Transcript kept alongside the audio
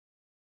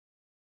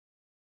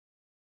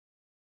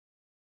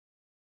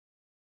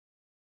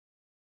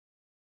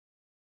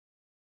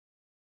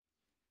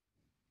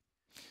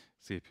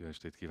Szép jó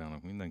estét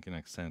kívánok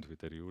mindenkinek,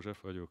 Szentpéteri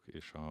József vagyok,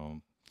 és a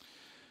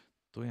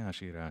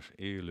tojásírás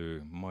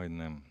élő,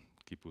 majdnem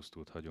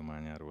kipusztult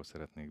hagyományáról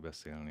szeretnék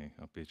beszélni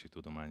a Pécsi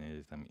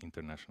Tudományegyetem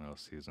International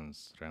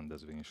Seasons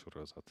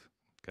rendezvénysorozat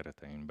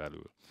keretein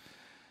belül.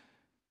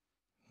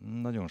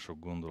 Nagyon sok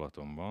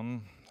gondolatom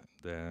van,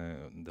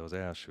 de az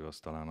első az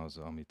talán az,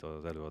 amit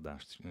az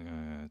előadás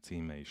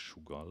címe is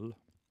sugall,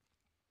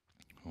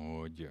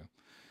 hogy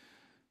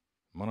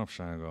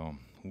manapság a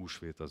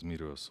húsvét az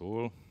miről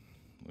szól.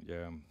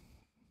 Ugye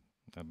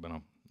ebben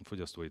a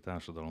fogyasztói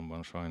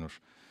társadalomban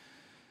sajnos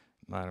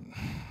már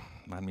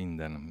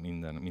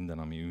minden,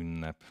 ami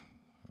ünnep,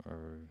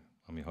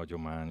 ami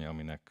hagyomány,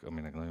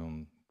 aminek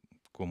nagyon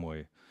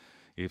komoly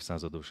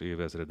évszázados,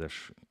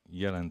 évezredes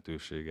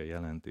jelentősége,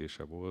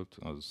 jelentése volt,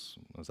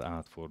 az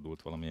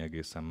átfordult valami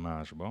egészen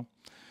másba.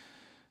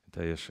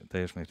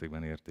 Teljes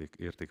mértékben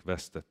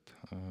értékvesztett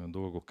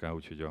dolgokká,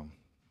 úgyhogy a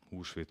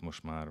húsvét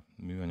most már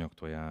műanyag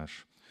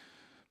tojás,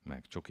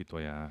 meg csoki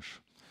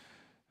tojás,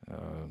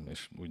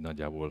 és úgy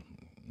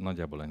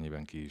nagyjából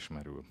ennyiben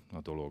kiismerül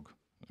a dolog.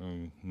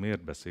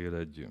 Miért beszél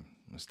egy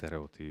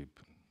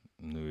sztereotíp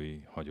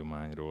női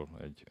hagyományról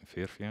egy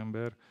férfi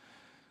ember?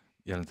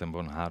 Jelentem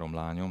van 3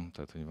 lányom,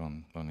 tehát hogy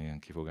van ilyen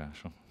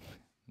kifogása.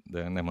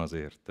 De nem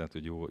azért, tehát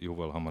hogy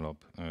jóval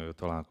hamarabb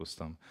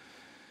találkoztam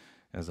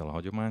ezzel a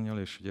hagyománnyal,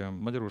 és ugye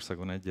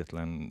Magyarországon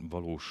egyetlen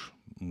valós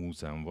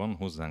múzeum van,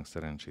 hozzánk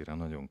szerencsére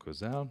nagyon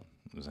közel,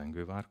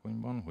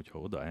 Zengővárkonyban, hogyha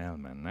oda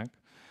elmennek,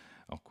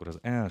 akkor az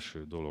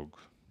első dolog,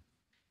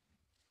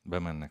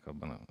 bemennek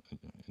abban a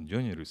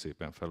gyönyörű,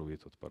 szépen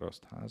felújított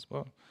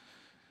parasztházba,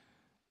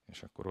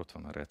 és akkor ott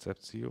van a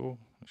recepció,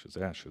 és az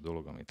első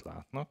dolog, amit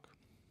látnak,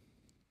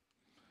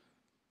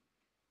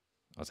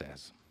 az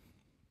ez.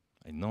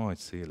 Egy nagy,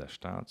 széles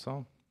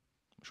tálca,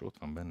 és ott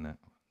van benne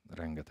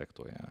rengeteg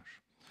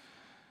tojás.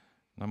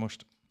 Na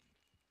most,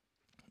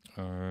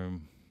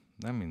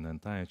 nem minden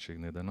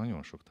tájegységnél, de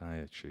nagyon sok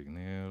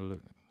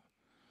tájegységnél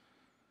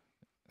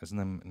ez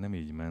nem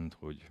így ment,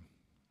 hogy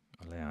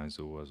a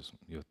leányzó az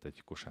jött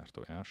egy kosár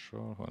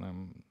tojással,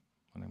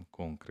 hanem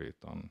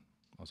konkrétan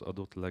az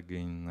adott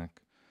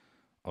legénynek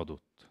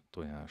adott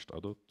tojást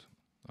adott,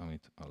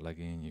 amit a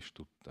legény is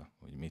tudta,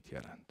 hogy mit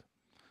jelent.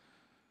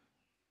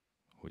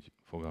 Hogy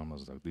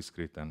fogalmazzak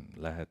diszkréten,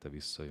 lehet-e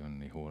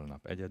visszajönni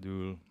holnap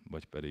egyedül,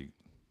 vagy pedig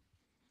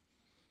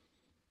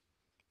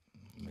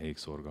még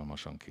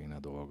szorgalmasan kéne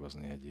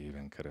dolgozni egy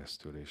éven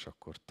keresztül, és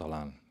akkor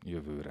talán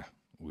jövőre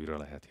újra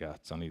lehet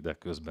játszani, de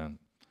közben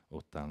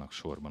ott állnak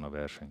sorban a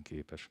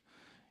versenyképes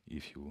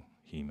ifjú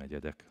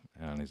hímegyedek.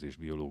 Elnézést,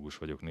 biológus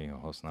vagyok, néha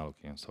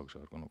használok ilyen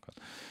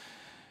szakzsargonokat.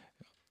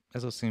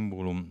 Ez a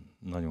szimbólum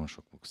nagyon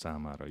sokuk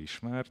számára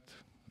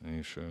ismert,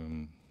 és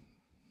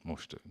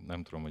most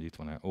nem tudom, hogy itt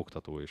van-e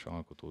oktató és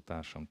alkotó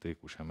társam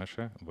Tékus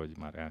Hemese, vagy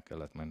már el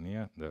kellett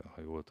mennie, de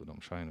ha jól tudom,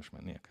 sajnos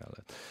mennie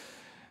kellett.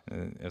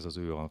 Ez az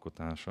ő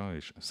alkotása,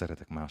 és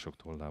szeretek mások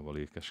tollával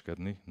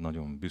ékeskedni,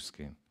 nagyon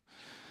büszkén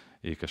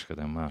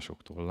ékeskedem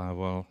mások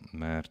tollával,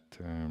 mert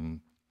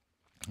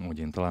hogy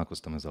én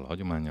találkoztam ezzel a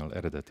hagyománnyal,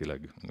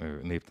 eredetileg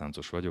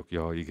néptáncos vagyok,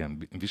 ja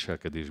igen,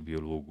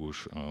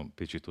 viselkedésbiológus, a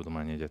Pécsi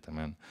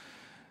Tudományegyetemen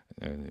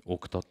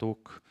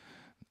oktatok,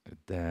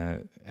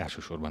 de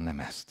elsősorban nem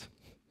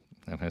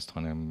ezt,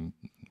 hanem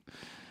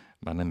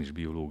már nem is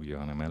biológia,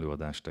 hanem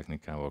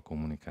előadástechnikával,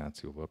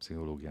 kommunikációval,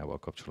 pszichológiával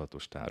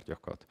kapcsolatos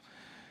tárgyakat.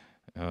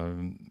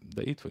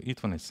 De itt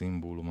van egy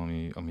szimbólum,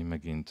 ami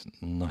megint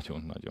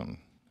nagyon-nagyon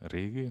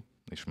régi,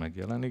 és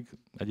megjelenik.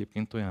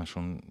 Egyébként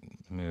tojáson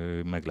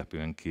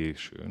meglepően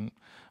későn,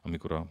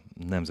 amikor a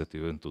nemzeti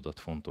öntudat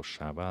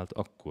fontossá vált,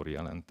 akkor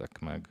jelentek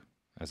meg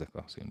ezek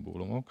a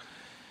szimbólumok.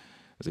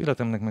 Az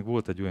életemnek meg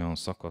volt egy olyan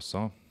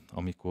szakasza,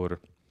 amikor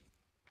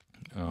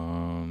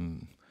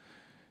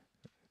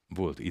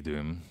volt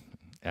időm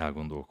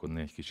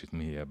elgondolkodni egy kicsit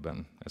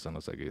mélyebben ezen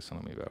az egészen,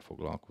 amivel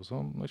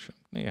foglalkozom, és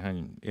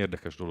néhány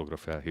érdekes dologra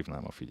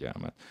felhívnám a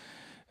figyelmet.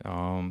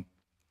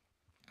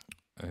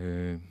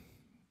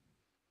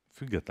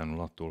 Függetlenül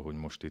attól, hogy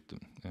most itt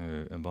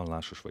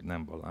vallásos vagy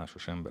nem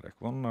vallásos emberek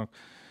vannak,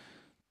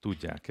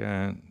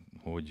 tudják-e,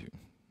 hogy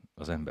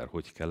az ember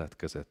hogy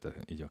keletkezett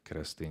így a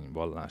keresztény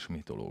vallás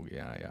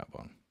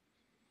mitológiájában?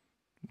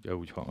 Ugye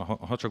úgy,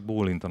 ha csak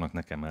bólintanak,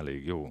 nekem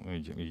elég jó,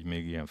 így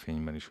még ilyen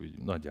fényben is úgy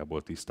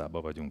nagyjából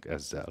tisztában vagyunk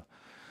ezzel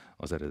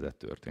az eredet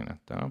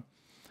történettel.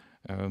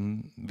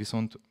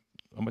 Viszont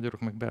a magyarok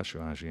meg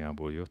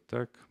Belső-Ázsiából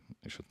jöttek,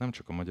 és ott nem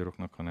csak a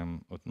magyaroknak,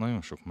 hanem ott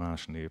nagyon sok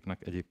más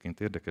népnek, egyébként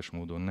érdekes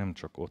módon nem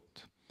csak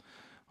ott,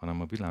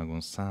 hanem a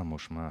világon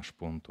számos más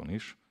ponton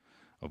is,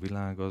 a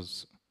világ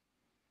az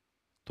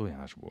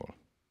tojásból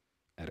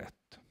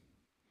eredt.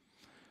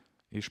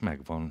 És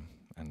megvan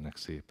ennek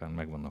szépen,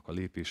 megvannak a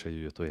lépései,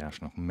 hogy a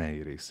tojásnak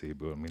mely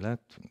részéből mi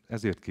lett.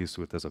 Ezért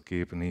készült ez a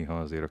kép, néha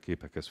azért a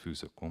képekhez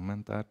fűzök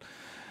kommentárt.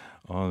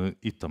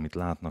 Itt, amit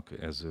látnak,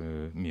 ez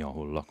mi,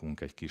 ahol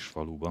lakunk egy kis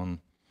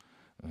faluban.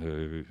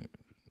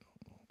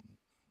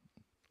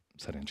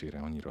 Szerencsére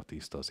annyira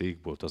tiszta az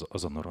égbolt,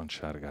 az a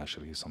narancssárgás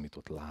rész, amit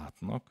ott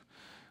látnak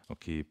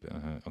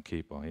a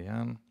kép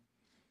alján.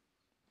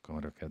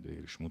 kamera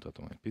kedvéért is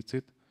mutatom egy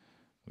picit.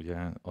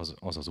 Ugye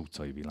az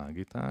utcai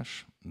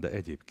világítás, de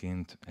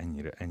egyébként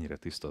ennyire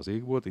tiszta az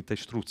ég volt. Itt egy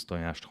struc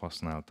tojást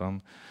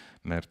használtam,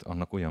 mert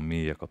annak olyan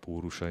mélyek a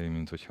pórusai,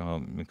 mint hogyha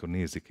mikor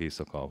nézik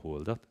éjszaka a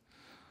holdat,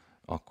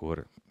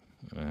 akkor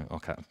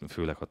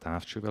főleg a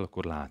távcsővel,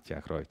 akkor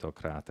látják rajta a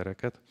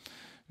krátereket,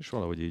 és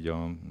valahogy így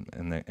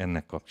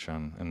ennek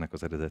kapcsán, ennek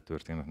az eredet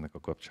történetnek a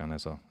kapcsán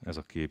ez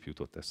a kép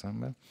jutott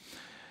eszembe.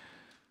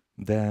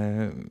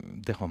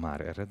 De ha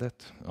már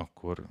eredet,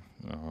 akkor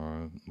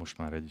most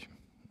már egy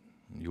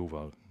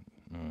jóval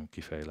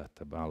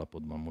kifejlettebb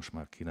állapotban, most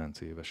már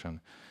 9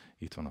 évesen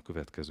itt van a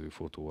következő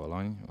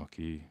fotóalany,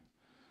 aki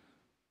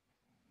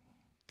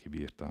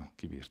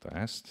kibírta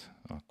ezt,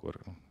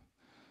 akkor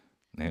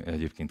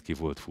egyébként ki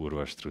volt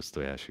fúrva a struc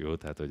tojás, jó?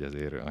 Tehát, hogy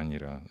ezért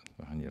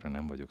annyira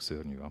nem vagyok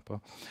szörnyű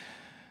apa.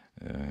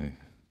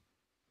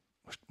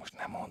 Most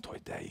nem mondd,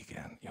 hogy de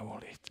igen, jó,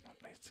 légy,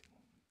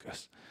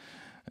 kösz.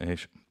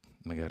 És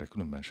meg erre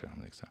különben sem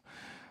emlékszem.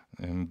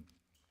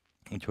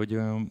 Úgyhogy,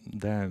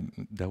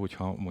 de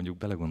hogyha mondjuk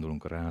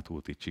belegondolunk a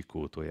Rátóti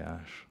Csikó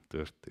tojás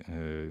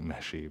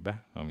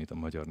mesébe, amit a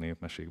magyar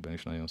népmesékben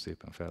is nagyon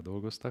szépen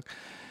feldolgoztak,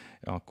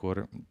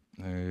 akkor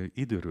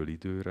időről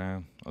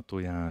időre a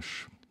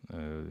tojás,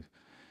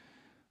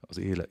 az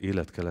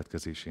élet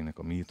keletkezésének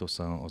a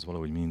mítosza az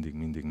valahogy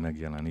mindig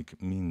megjelenik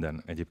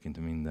egyébként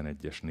minden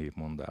egyes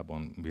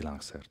népmondában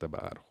világszerte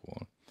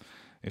bárhol.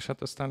 És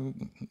hát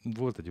aztán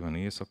volt egy olyan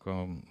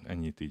éjszaka,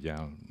 ennyit így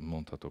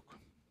elmondhatok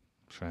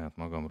saját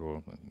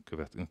magamról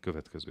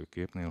következő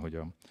képnél, hogy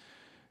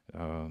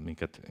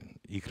minket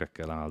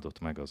ikrekkel áldott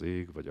meg az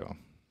ég, vagy a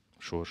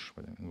sors,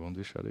 vagy a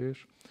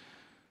gondviselés,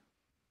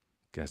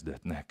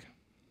 kezdetnek.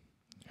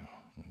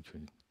 Ja,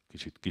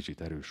 úgyhogy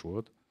kicsit erős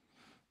volt.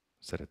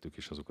 Szerettük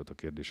is azokat a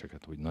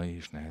kérdéseket, hogy na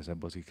és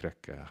nehezebb az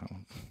ikrekkel.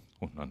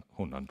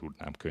 Honnan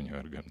tudnám,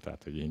 könyörgöm.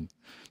 Tehát, hogy én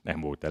nem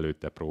volt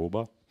előtte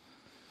próba,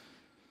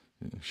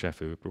 se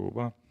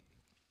főpróba.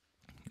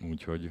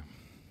 Úgyhogy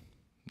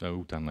de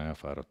utána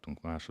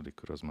elfáradtunk, második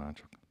kör az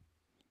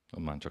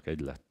már csak egy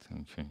lett.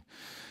 Úgyhogy,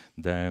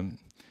 de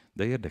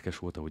érdekes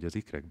volt, hogy az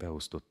ikrek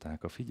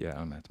beosztották a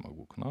figyelmet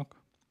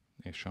maguknak,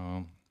 és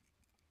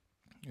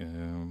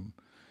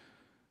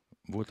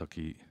volt,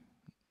 aki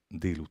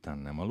délután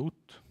nem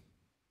aludt,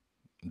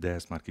 de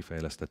ezt már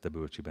kifejlesztette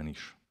bölcsiben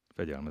is.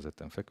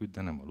 Fegyelmezetten feküdt,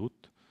 de nem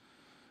aludt.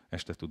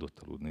 Este tudott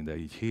aludni, de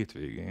így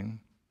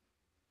hétvégén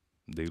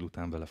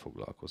délután vele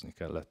foglalkozni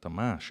kellett. A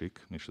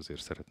másik, és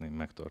azért szeretném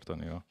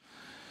megtartani a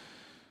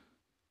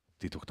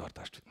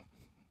titoktartást,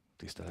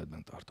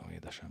 tiszteletben tartom,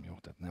 édesem, jó?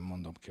 Tehát nem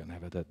mondom ki a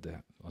nevedet,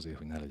 de azért,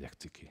 hogy ne legyek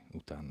ciki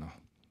utána,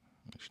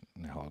 és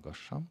ne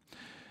hallgassam.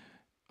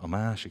 A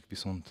másik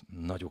viszont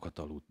nagyokat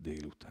aludt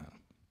délután.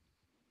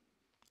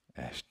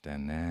 Este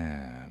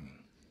nem.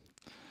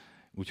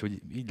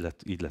 Úgyhogy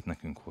így lett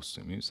nekünk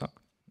hosszú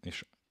műszak,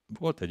 és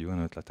volt egy olyan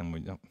ötletem,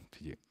 hogy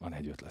figyelj, van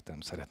egy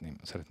ötletem,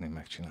 szeretném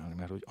megcsinálni,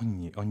 mert hogy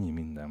annyi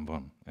minden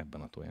van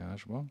ebben a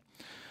tojásban,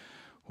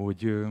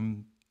 hogy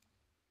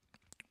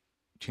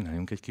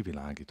csináljunk egy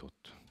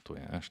kivilágított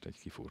tojást, egy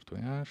kifúrt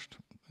tojást,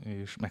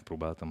 és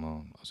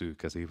megpróbáltam az ő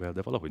kezével,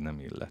 de valahogy nem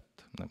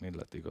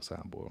illett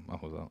igazából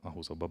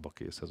ahhoz a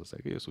babakészhez az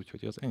egész,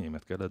 úgyhogy az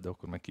enyémet kellett, de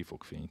akkor meg ki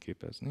fog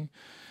fényképezni.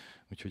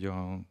 Úgyhogy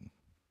a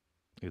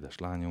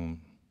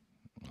édeslányom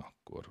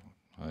akkor,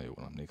 ha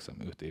jól emlékszem,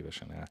 5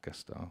 évesen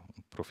elkezdte a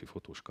profi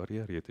fotós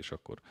karrierjét, és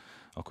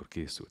akkor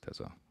készült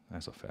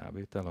ez a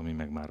felvétel, ami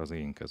meg már az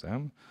én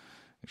kezem,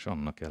 és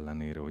annak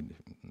ellenére, hogy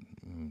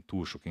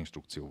túl sok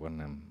instrukcióval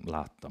nem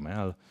láttam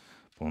el,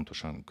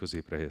 pontosan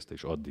középre helyezte,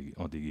 és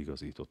addig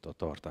igazította a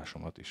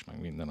tartásomat is, meg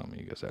minden,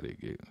 amíg ez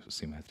eléggé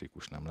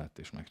szimmetrikus nem lett,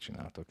 és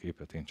megcsinálta a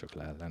képet, én csak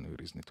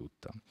leellenőrizni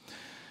tudtam.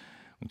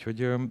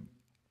 Úgyhogy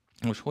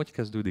most hogy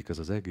kezdődik ez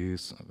az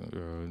egész?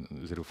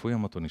 Azért a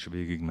folyamaton is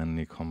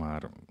végigmennék, ha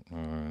már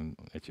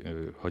egy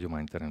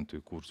hagyományteremtő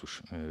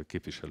kurzus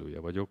képviselője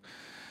vagyok,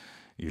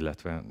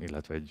 illetve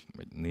egy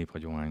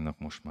néphagyománynak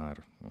most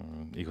már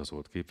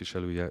igazolt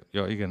képviselője.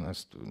 Ja igen,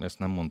 ezt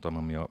nem mondtam,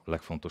 ami a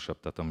legfontosabb,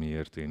 tehát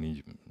amiért én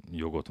így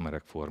jogot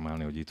merek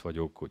formálni, hogy itt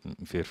vagyok, hogy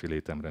férfi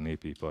létemre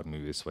népi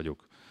iparművész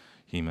vagyok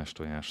hímes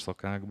tojás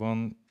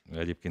szakákban.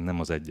 Egyébként nem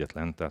az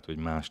egyetlen, tehát hogy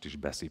mást is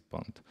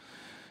beszippant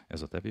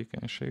ez a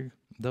tevékenység,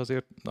 de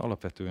azért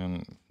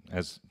alapvetően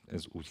ez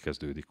úgy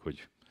kezdődik,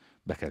 hogy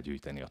be kell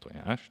gyűjteni a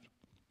tojást.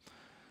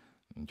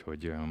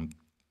 Úgyhogy,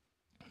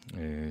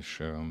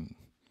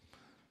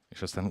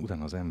 és aztán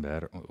utána az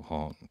ember,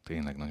 ha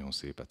tényleg nagyon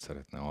szépet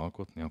szeretne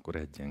alkotni, akkor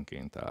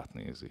egyenként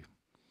átnézi.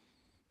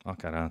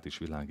 Akár át is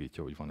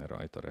világítja, hogy van-e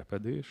rajta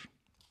repedés.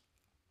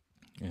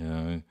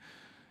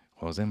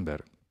 Ha az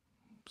ember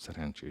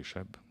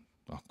szerencsésebb,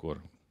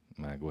 akkor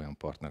meg olyan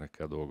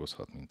partnerekkel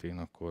dolgozhat, mint én,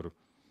 akkor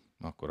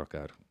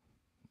akár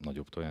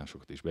nagyobb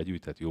tojásokat is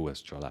begyűjthet. Jó,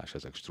 ez csalás,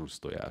 ezek struc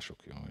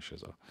tojások, jó, és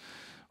ez a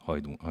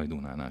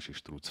hajdúnánási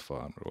struc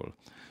farmról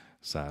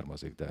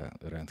származik, de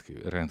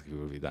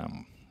rendkívül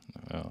vidám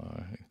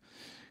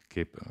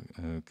kép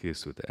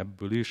készült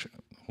ebből is.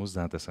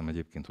 Hozzáteszem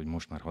egyébként, hogy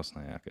most már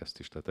használják ezt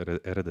is.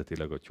 Tehát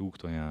eredetileg a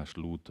tyúktojást,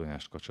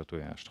 lúdtojást,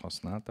 kacsatojást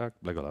használták,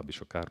 legalábbis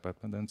a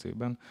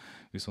Kárpát-medencében.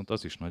 Viszont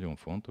az is nagyon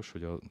fontos,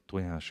 hogy a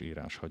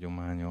tojásírás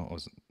hagyománya,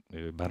 az,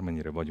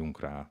 bármennyire vagyunk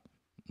rá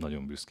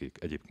nagyon büszkék,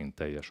 egyébként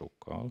teljes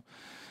okkal,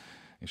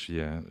 és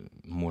ugye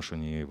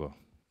Morsonyi Éva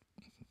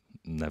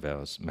neve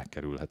az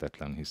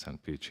megkerülhetetlen, hiszen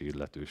pécsi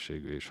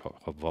illetőségű, és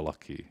ha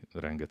valaki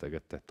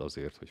rengeteget tett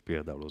azért, hogy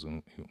például az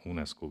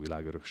UNESCO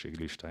világörökség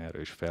listájára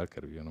is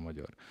felkerüljön a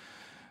magyar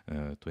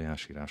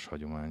tojásírás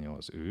hagyománya,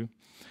 az ő.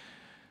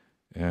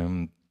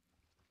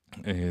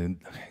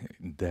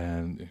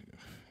 De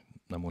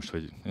na most,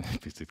 hogy egy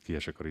picit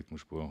kiesek a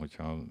ritmusból,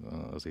 hogyha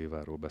az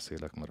Éváról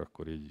beszélek, mert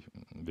akkor így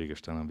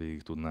végestelen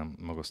végig tudnám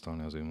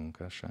magasztalni az ő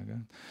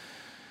munkásságát.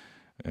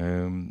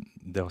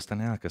 De aztán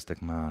elkezdtek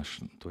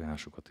más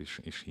tojásokat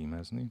is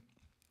hímezni.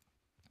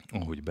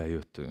 Ahogy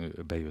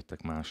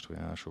bejöttek más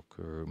tojások,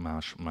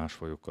 más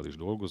fajokkal is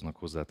dolgoznak,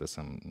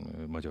 hozzáteszem,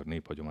 magyar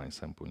néphagyomány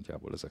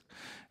szempontjából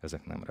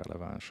ezek nem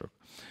relevánsak.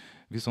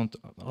 Viszont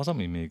az,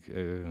 ami még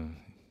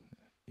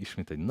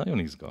ismét egy nagyon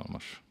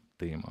izgalmas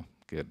téma,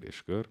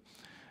 kérdéskör,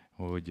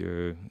 hogy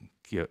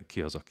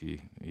ki az,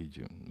 aki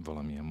így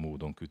valamilyen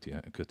módon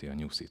köti a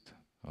nyuszit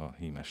a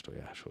hímes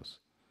tojáshoz.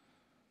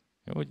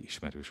 Jó, hogy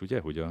ismerős, ugye,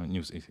 hogy a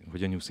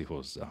nyuszi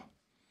hozza.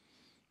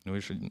 Jó,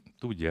 és hogy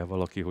tudja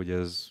valaki, hogy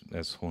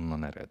ez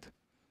honnan ered?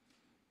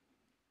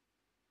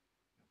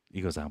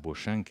 Igazából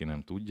senki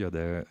nem tudja,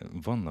 de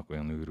vannak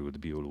olyan őrült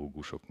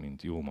biológusok,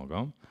 mint jó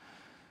magam,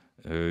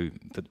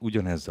 tehát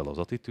ugyanezzel az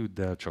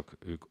attitűddel, csak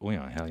ők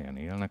olyan helyen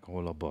élnek,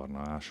 ahol a barna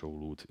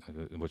ásólúd,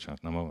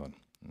 bocsánat, nem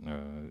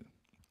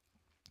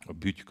a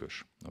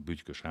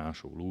bütykös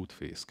ásólúd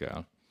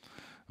fészkel.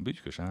 A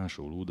bütykös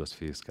ásólúd az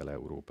fészkel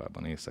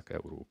Európában,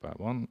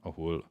 Észak-Európában,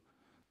 ahol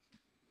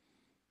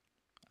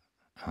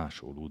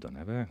ásólúd a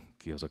neve.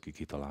 Ki az, aki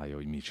kitalálja,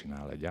 hogy mit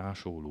csinál egy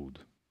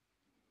ásólúd?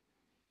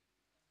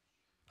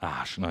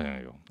 Ás, nagyon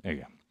jó,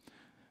 igen.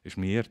 És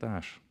miért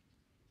ás?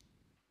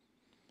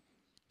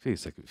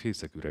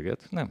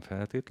 Fészeküreget, nem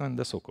feltétlen,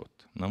 de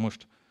szokott. Na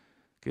most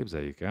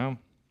képzeljék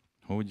el,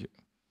 hogy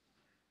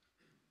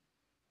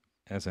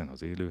ezen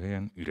az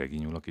élőhelyen üregi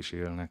nyulak is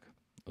élnek.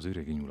 Az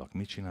üregi nyulak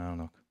mit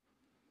csinálnak?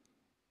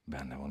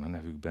 Benne van a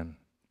nevükben,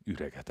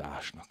 üreget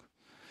ásnak.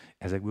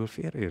 Ezekből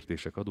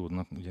félreértések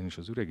adódnak, ugyanis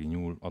az üregi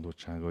nyúl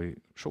adottságai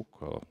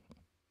sokkal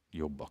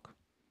jobbak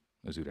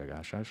az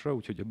üregásásra,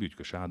 úgyhogy a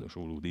bütykös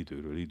ásólúd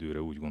időről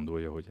időre úgy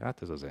gondolja, hogy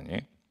hát ez az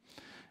enyém,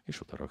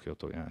 és oda rakja a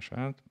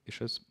tojását,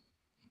 és ez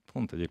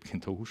pont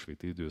egyébként a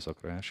húsvéti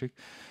időszakra esik,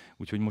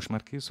 úgyhogy most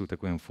már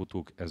készültek olyan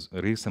fotók, ez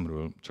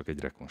részemről csak egy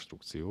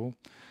rekonstrukció,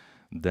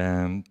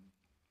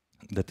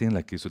 de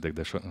tényleg készültek,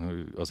 de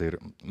azért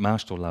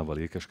más tollával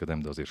ékeskedem,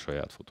 de azért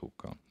saját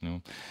fotókkal. Jó?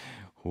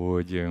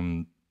 Hogy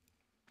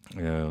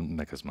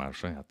meg ez már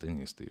saját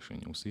tenyésztésű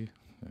nyuszi,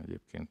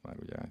 egyébként már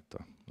ugye itt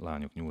a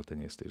lányok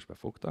nyúltenyésztésbe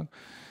fogtak.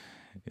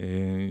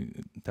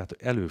 Tehát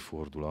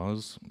előfordul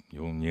az,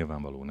 jó,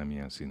 nyilvánvaló nem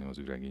ilyen színű az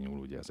üregi nyúl,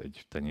 ugye ez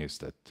egy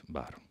tenyésztett,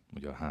 bár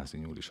ugye a házi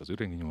nyúl is az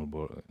üregi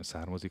nyúlból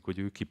származik, hogy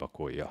ő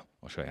kipakolja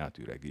a saját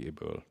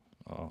üregéből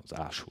az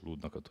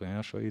ásólúdnak a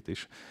tojásait,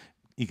 és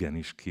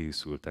igenis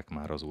készültek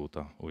már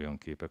azóta olyan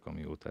képek,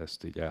 amióta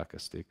ezt így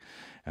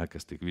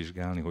elkezdték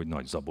vizsgálni, hogy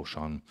nagy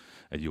zabosan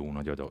egy jó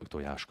nagy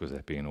tojás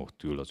közepén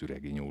ott ül az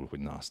üregi nyúl, hogy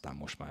na aztán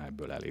most már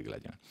ebből elég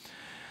legyen.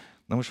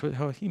 Na most,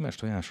 ha a hímes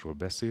tojásról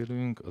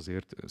beszélünk,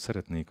 azért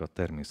szeretnék a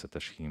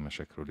természetes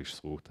hímesekről is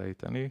szót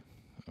ejteni,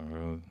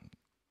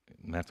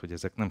 mert hogy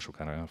ezek nem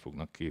sokára el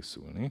fognak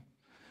készülni,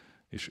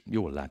 és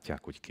jól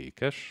látják, hogy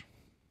kékes,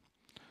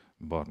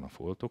 barna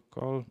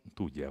foltokkal.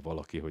 Tudja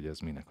valaki, hogy ez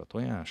minek a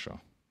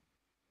tojása?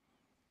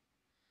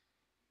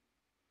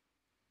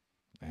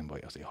 Nem baj,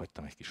 azért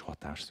hagytam egy kis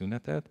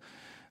hatásszünetet,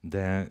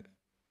 de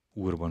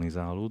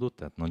urbanizálódott,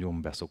 tehát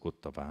nagyon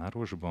beszokott a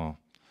városba.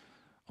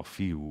 A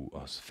fiú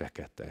az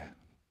fekete,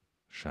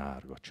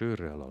 sárga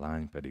csőrrel, a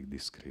lány pedig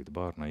diszkrét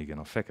barna. Igen,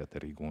 a fekete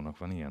rigónak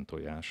van ilyen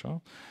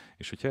tojása,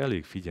 és hogyha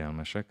elég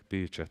figyelmesek,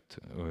 Pécsett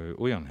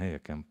olyan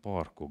helyeken,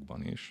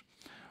 parkokban is,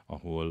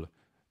 ahol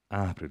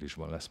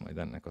áprilisban lesz majd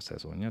ennek a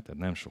szezonja,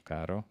 tehát nem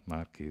sokára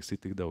már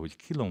készítik, de ahogy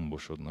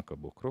kilombosodnak a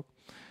bokrok,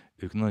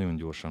 ők nagyon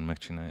gyorsan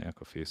megcsinálják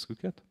a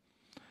fészküket,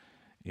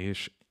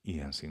 és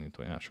ilyen színű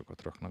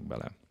tojásokat raknak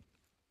bele.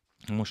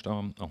 Most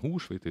a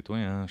húsvéti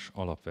tojás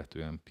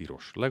alapvetően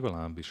piros,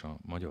 legalábbis a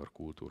magyar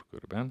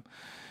kultúrkörben.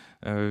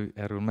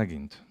 Erről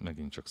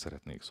megint csak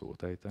szeretnék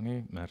szót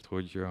ejteni, mert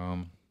hogy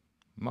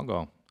maga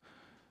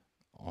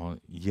a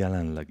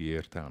jelenlegi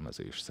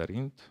értelmezés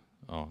szerint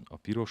a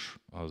piros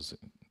az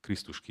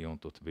Krisztus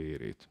kiontott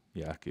vérét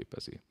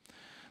jelképezi.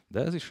 De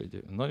ez is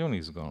egy nagyon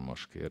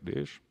izgalmas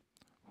kérdés,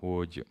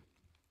 hogy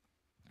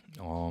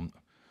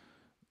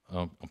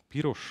a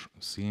piros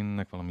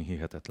színnek valami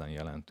hihetetlen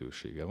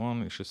jelentősége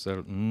van, és ezzel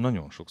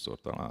nagyon sokszor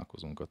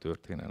találkozunk a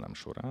történelem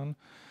során.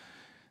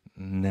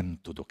 Nem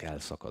tudok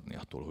elszakadni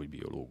attól, hogy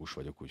biológus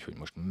vagyok, úgyhogy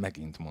most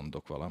megint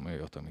mondok valami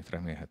olyat, amit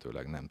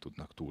remélhetőleg nem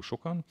tudnak túl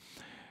sokan,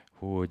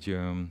 hogy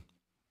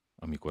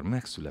amikor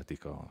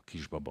megszületik a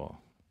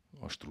kisbaba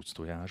a struc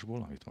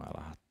tojásból, amit már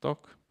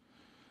láttak,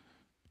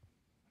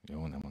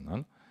 jó, nem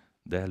onnan,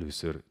 de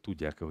először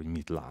tudják-e, hogy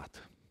mit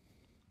lát,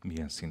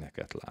 milyen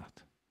színeket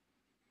lát.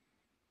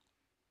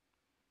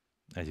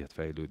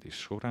 Egyetfejlődés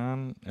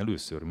során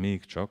először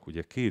még csak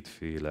ugye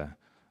kétféle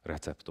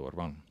receptor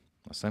van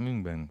a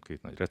szemünkben,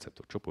 két nagy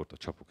receptorcsoport, a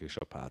csapok és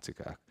a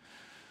pálcikák.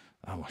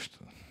 Most,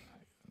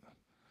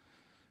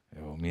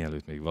 jó,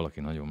 mielőtt még valaki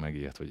nagyon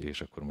megijed, hogy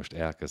és akkor most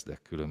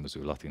elkezdek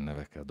különböző latin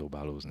nevekkel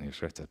dobálózni és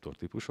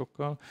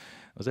receptortípusokkal,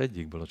 az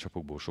egyikből a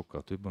csapokból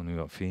sokkal több van,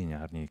 ő a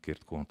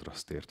fényárnyékért,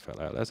 kontrasztért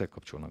felel. Ezek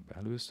kapcsolnak be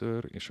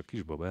először, és a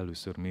kisbaba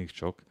először még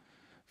csak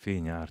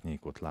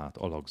fényárnyékot lát,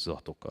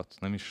 alakzatokat,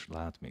 nem is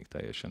lát még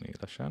teljesen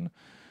élesen,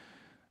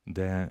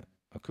 de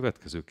a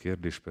következő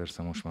kérdés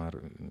persze most már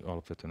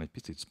alapvetően egy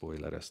picit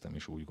spoilereztem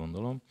is, úgy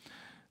gondolom,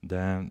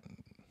 de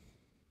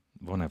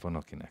van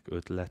akinek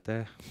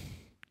ötlete,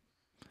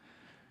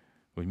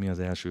 hogy mi az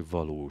első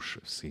valós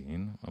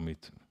szín,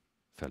 amit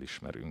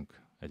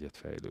felismerünk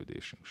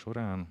egyetfejlődésünk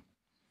során.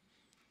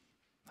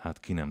 Hát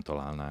ki nem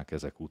találnák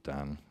ezek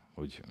után,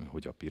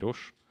 hogy a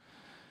piros.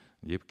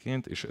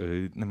 Egyébként, és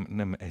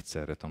nem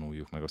egyszerre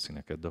tanuljuk meg a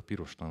színeket, de a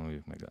piros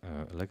tanuljuk meg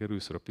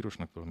legelőször. A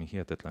pirosnak valami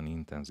hihetetlen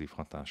intenzív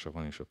hatása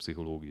van, és a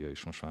pszichológia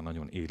is most már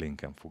nagyon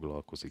élénken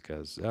foglalkozik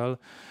ezzel.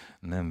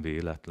 Nem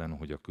véletlen,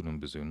 hogy a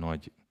különböző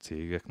nagy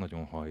cégek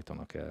nagyon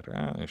hajtanak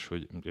erre, és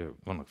hogy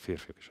vannak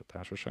férfiak is a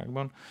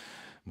társaságban.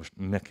 Most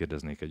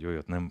megkérdeznék egy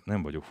olyat,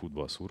 nem vagyok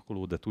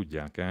futballszurkoló, de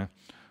tudják-e,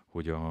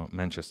 hogy a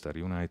Manchester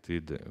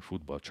United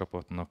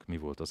futballcsapatnak mi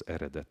volt az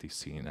eredeti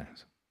színe?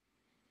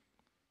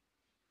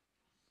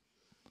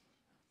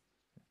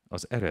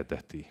 Az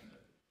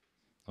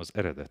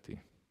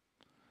eredeti.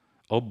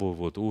 Abból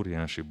volt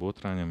óriási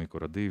botrány,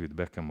 amikor a David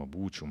Beckham a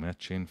búcsú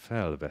meccsén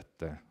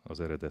felvette az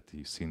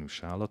eredeti színű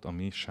sálat,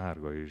 ami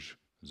sárga és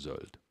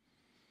zöld.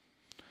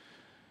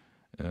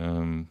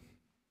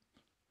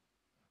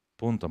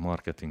 Pont a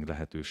marketing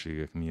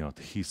lehetőségek miatt,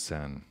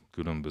 hiszen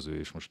különböző,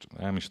 és most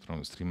nem is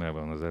tudom, streamelve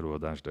van az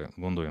előadás, de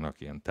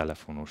gondoljanak ilyen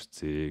telefonos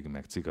cég,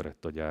 meg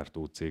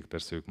cigarettagyártó cég,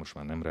 persze ők most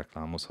már nem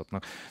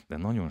reklámozhatnak, de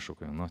nagyon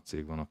sok olyan nagy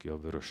cég van, aki a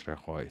vörösre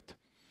hajt.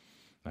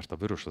 Mert a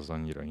vörös az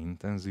annyira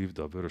intenzív,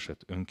 de a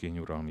vöröset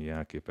önkényuralmi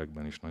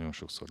jelképekben is nagyon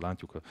sokszor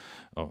látjuk.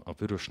 A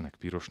vörösnek,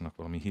 pirosnak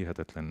valami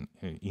hihetetlen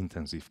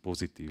intenzív,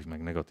 pozitív,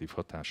 meg negatív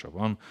hatása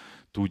van.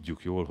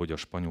 Tudjuk jól, hogy a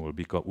spanyol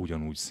bika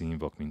ugyanúgy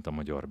színvak, mint a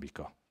magyar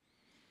bika.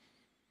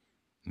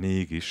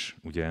 Mégis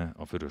ugye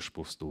a vörös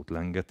posztót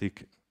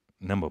lengetik,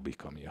 nem a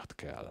bika miatt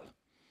kell,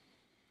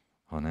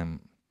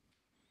 hanem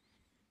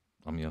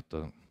amiatt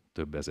a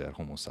több ezer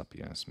homo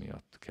sapiens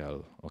miatt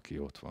kell, aki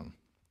ott van.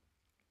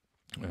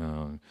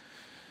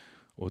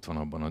 Ott van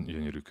abban a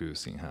gyönyörű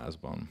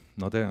kőszínházban.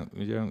 Na de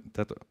ugye,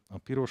 tehát a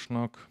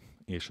pirosnak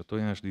és a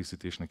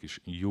tojásdíszítésnek is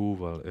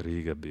jóval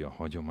régebbi a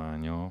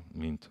hagyománya,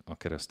 mint a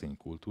keresztény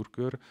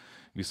kultúrkör,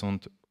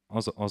 viszont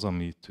az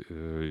amit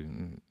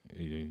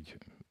így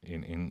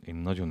én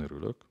nagyon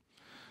örülök,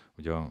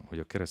 hogy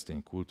a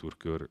keresztény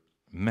kultúrkör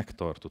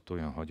megtartott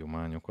olyan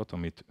hagyományokat,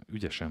 amit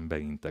ügyesen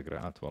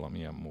beintegrált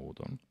valamilyen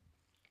módon.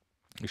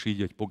 És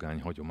így egy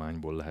pogány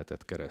hagyományból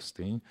lehetett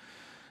keresztény,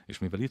 és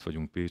mivel itt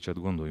vagyunk Pécset,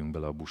 gondoljunk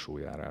bele a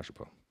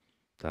busójárásba.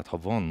 Tehát ha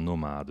van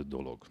nomád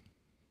dolog,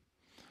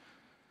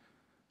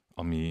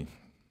 ami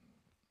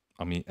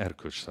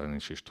erkölcstelen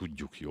is, és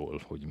tudjuk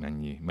jól, hogy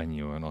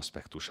mennyi olyan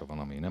aspektusa van,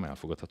 ami nem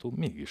elfogadható,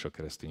 mégis a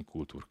keresztény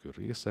kultúrkör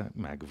része,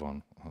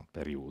 megvan a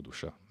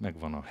periódusa,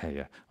 megvan a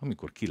helye,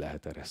 amikor ki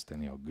lehet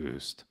ereszteni a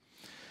gőzt.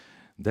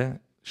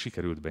 De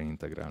sikerült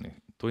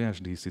beintegrálni.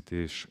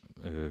 Tojásdíszítés,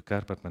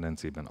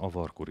 Kárpát-medencében,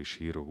 avarkori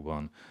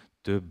sírokban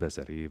több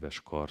ezer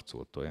éves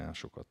karcolt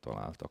tojásokat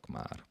találtak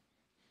már.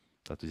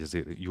 Tehát, hogy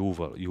ezért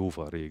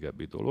jóval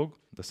régebbi dolog,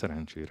 de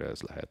szerencsére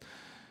ez lehet.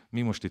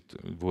 Mi most itt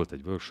volt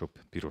egy workshop,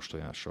 piros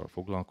tojással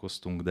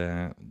foglalkoztunk,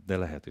 de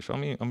lehet. És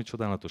ami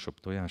csodálatosabb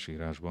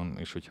tojásírásban,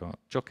 és hogyha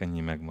csak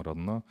ennyi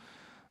megmaradna,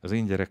 az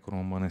én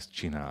gyerekkoromban ezt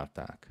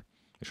csinálták.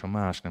 És ha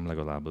más nem,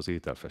 legalább az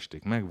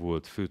ételfesték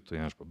megvolt, főtt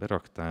tojásba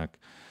berakták,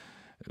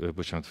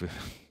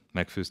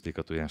 megfőzték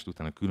a tojást,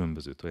 utána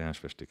különböző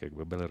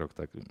tojásfestékekbe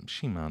belerakták,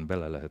 simán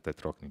bele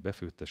lehetett rakni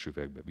befőttes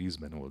üvegbe,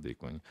 vízben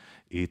oldékony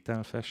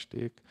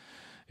ételfesték,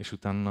 és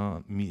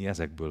utána mi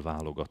ezekből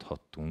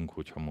válogathattunk,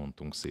 hogyha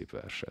mondtunk szép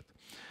verset.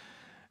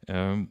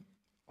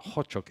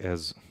 Ha csak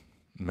ez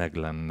meg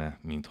lenne,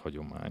 mint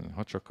hagyomány,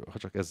 ha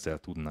csak ezzel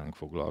tudnánk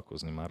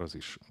foglalkozni, már az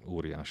is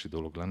óriási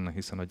dolog lenne,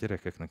 hiszen a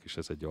gyerekeknek is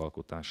ez egy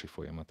alkotási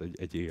folyamat,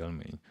 egy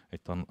élmény,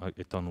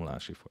 egy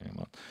tanulási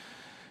folyamat.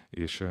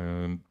 És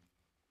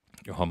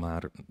ha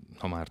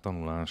már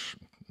tanulás,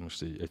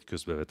 most egy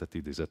közbevetett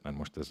idézet, mert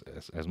most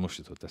ez most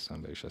jutott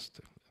eszembe, és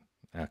ezt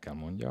el kell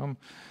mondjam.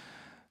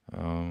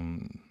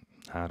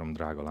 3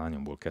 drága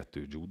lányomból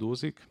 2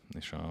 judózik,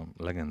 és a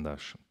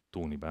legendás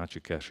Tóni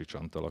bácsi, Kersi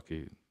Csantal,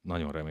 aki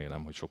nagyon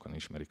remélem, hogy sokan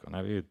ismerik a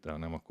nevét, de ha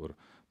nem, akkor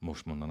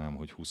most mondanám,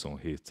 hogy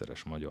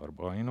 27-szeres magyar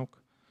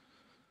bajnok.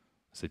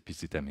 Ezt egy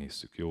picit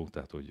emészszük, jó?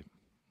 Tehát, hogy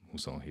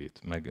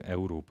 27, meg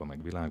Európa,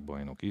 meg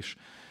világbajnok is.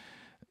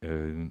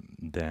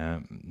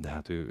 De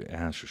hát ő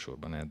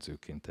elsősorban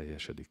edzőként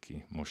teljesedik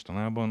ki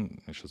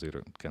mostanában, és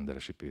azért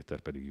Kenderesi Péter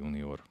pedig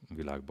junior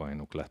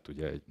világbajnok lett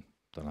ugye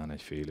talán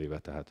egy fél éve,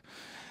 tehát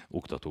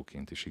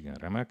oktatóként is igen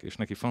remek, és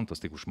neki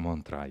fantasztikus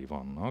mantrái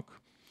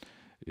vannak.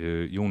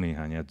 Jó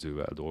néhány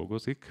edzővel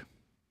dolgozik,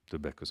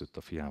 többek között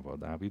a fiával,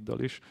 Dáviddal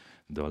is,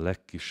 de a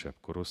legkisebb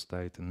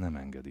korosztályt nem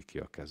engedi ki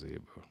a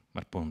kezéből,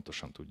 mert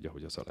pontosan tudja,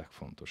 hogy az a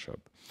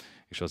legfontosabb.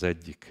 És az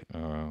egyik,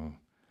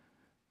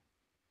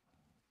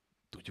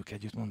 tudjuk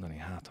együtt mondani,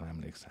 hát ha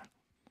emlékszel.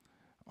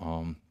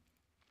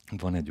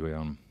 Van egy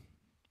olyan,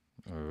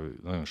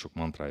 nagyon sok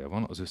mantrája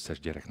van, az összes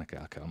gyereknek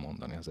el kell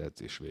mondani az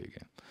edzés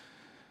végén.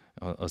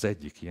 Az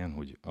egyik ilyen,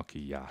 hogy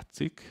aki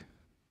játszik,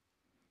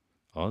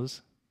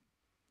 az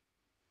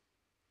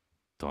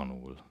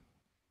tanul.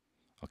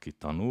 Aki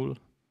tanul,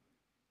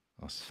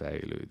 az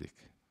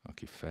fejlődik.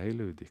 Aki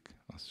fejlődik,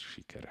 az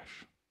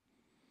sikeres.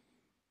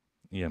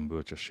 Ilyen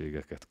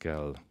bölcsességeket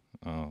kell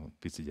a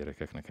pici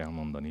gyerekeknek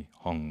elmondani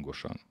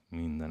hangosan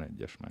minden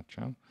egyes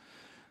meccsen.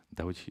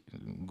 De hogy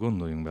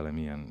gondoljunk bele,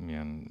 milyen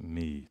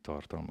mély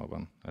tartalma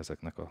van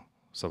ezeknek a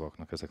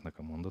szavaknak, ezeknek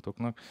a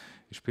mondatoknak,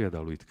 és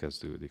például itt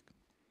kezdődik.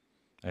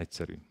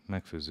 Egyszerű,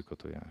 megfőzzük a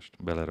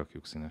tojást,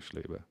 belerakjuk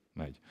színeslébe,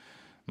 megy.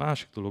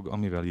 Másik dolog,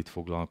 amivel itt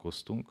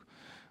foglalkoztunk,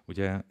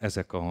 ugye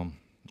ezek az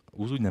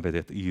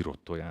úgynevezett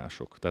írott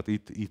tojások. Tehát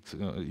itt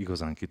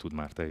igazán ki tud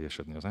már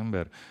teljesedni az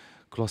ember.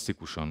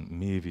 Klasszikusan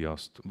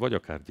mélyviaszt, vagy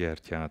akár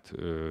gyertyát,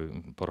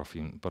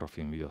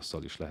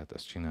 parafinviasszal is lehet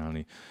ezt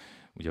csinálni.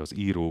 Ugye az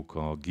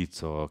íróka,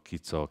 gica,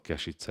 kica,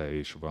 kesice,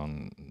 és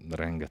van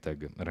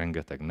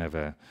rengeteg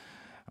neve,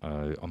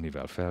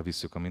 amivel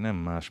felvisszük, ami nem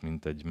más,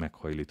 mint egy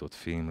meghajlított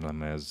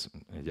fémlemez,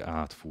 egy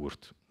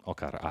átfúrt,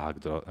 akár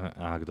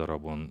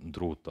ágdarabon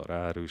dróttal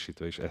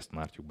ráerősítve, és ezt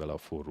mártjuk bele a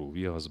forró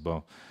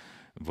viaszba,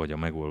 vagy a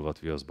megolvadt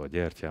viaszba a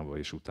gyertyába,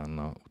 és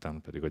utána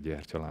pedig a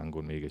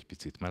gyertyalángon még egy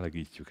picit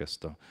melegítjük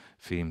ezt a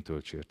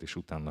fémtölcsért, és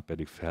utána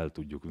pedig fel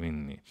tudjuk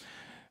vinni.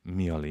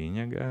 Mi a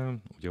lényege?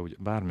 Ugye, hogy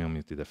bármi,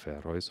 amit ide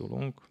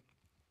felrajzolunk,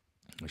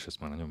 és ezt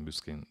már nagyon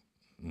büszkén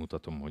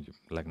mutatom, hogy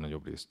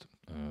legnagyobb részt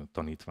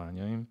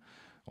tanítványaim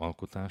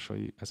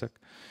alkotásai ezek,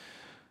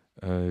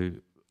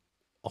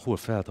 ahol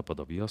feltapad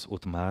a viasz,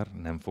 ott már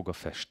nem fog a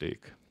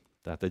festék.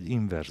 Tehát egy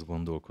inverz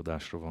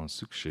gondolkodásra van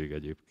szükség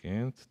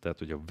egyébként, tehát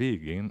hogy a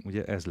végén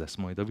ugye ez lesz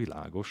majd a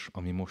világos,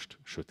 ami most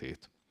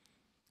sötét.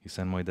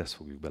 Hiszen majd ezt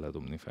fogjuk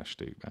beledobni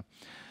festékbe.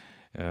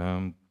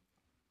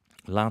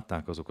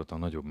 Látták azokat a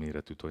nagyobb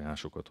méretű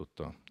tojásokat ott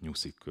a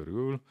nyuszik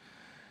körül.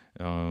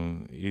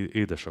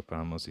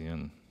 Édesapám az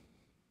ilyen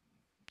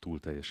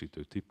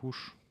túlteljesítő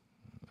típus,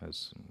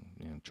 ez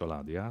ilyen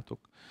családi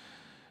átok.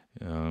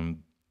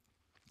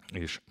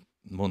 És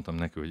mondtam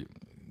neki, hogy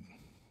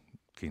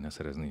kéne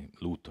szerezni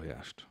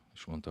lúttojást.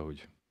 És mondta,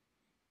 hogy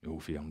jó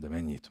fiam, de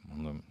mennyit?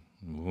 Mondom,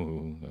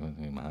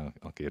 már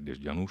a kérdés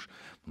gyanús.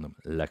 Mondom,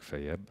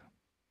 legfeljebb,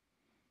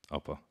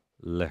 apa,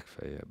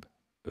 legfeljebb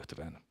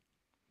 50.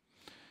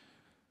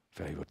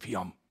 Felhívott,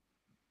 fiam,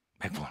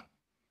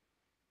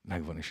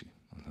 megvan, és így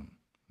mondom,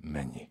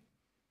 mennyi?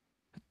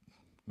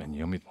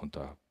 Mennyi, amit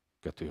mondta,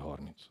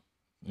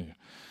 2,30.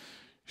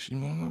 És így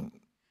mondom,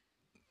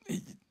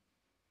 így,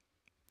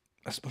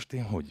 ezt most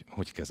én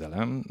hogy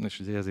kezelem? És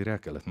ugye ezért el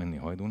kellett menni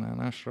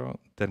hajdunálásra.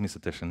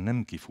 Természetesen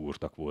nem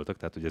kifúrtak voltak,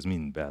 tehát hogy ez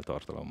mind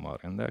beltartalommal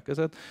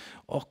rendelkezett.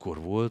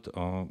 Akkor volt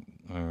a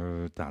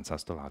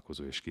táncház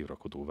találkozó és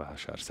kirakodó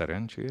vásár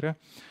szerencsére,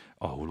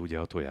 ahol ugye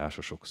a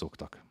tojásosok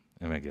szoktak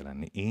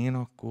megjelenni. Én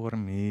akkor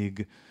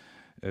még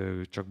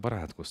csak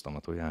barátkoztam a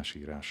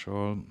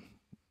tojásírással,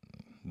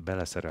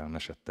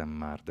 beleszerelmesedtem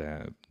már,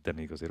 de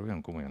még azért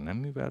olyan komolyan nem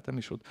műveltem,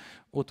 és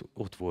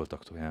ott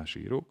voltak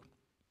tojásírók,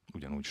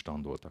 ugyanúgy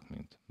standoltak,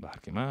 mint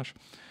bárki más,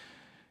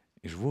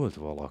 és volt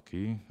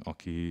valaki,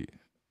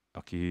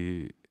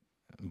 aki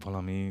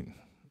valami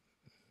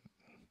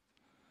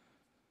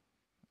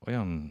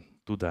olyan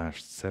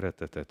tudást,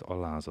 szeretetet,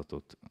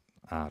 alázatot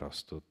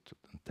árasztott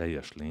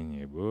teljes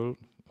lényéből,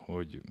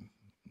 hogy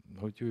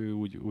ő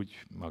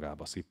úgy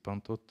magába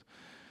szippantott.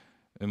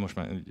 Ő most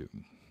már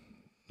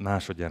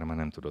másodjára már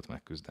nem tudott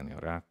megküzdeni a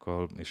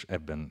rákkal, és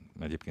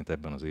egyébként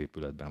ebben az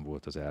épületben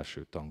volt az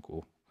első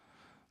tankó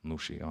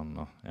Nusi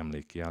Anna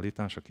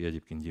emlékkiállítás, aki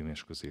egyébként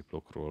gyimés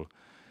középblokkról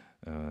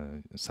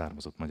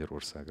származott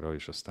Magyarországra,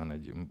 és aztán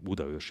egy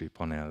budaörsi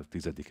panel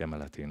 10.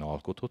 emeletén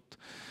alkotott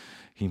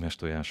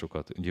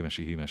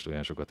gyimesi hímes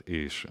tojásokat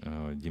és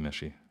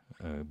gyimesi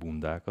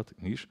bundákat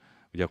is.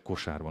 Ugye a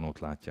kosárban ott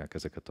látják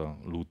ezeket a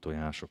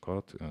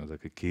lúttojásokat,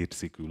 ezek egy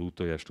kétszikű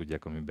lúttojást,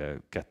 tudják,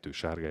 amiben 2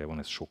 sárgája van,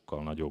 ez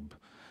sokkal nagyobb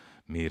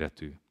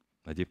méretű.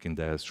 Egyébként,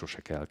 de ez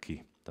sose kell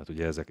ki. Tehát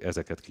ugye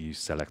ezeket ki is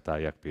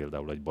szelektálják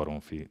például egy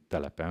baromfi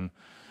telepen,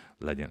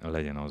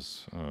 legyen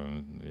az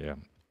ugye,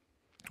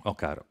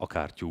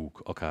 akár tyúk,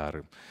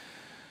 akár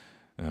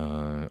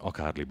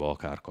liba,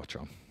 akár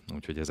kacsa.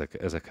 Úgyhogy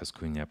ezekhez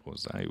könnyebb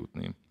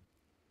hozzájutni.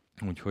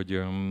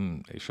 Úgyhogy,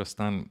 és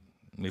aztán,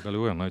 mivel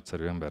olyan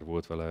nagyszerű ember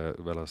volt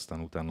vele aztán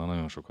utána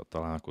nagyon sokat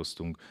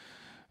találkoztunk,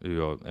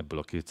 ő ebből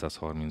a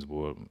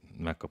 230-ból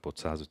megkapott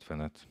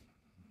 150-et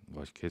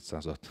vagy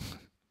 200-at,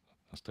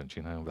 aztán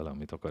csináljon vele,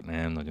 amit akar.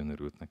 Nem, nagyon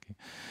örült neki.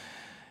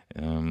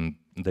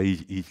 De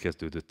így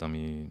kezdődött a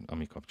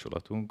mi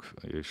kapcsolatunk,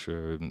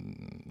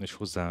 és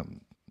hozzá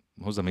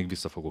még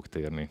vissza fogok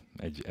térni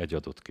egy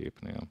adott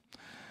képnél.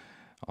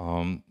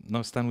 Na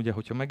aztán ugye,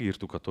 hogyha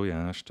megírtuk a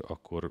tojást,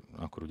 akkor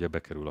ugye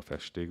bekerül a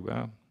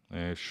festékbe,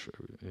 és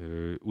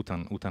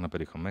utána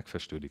pedig, ha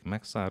megfestődik,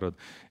 megszárad,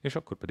 és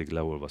akkor pedig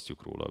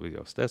leolvasztjuk róla a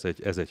viaszt.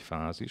 Ez egy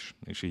fázis,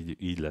 és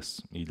így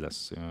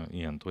lesz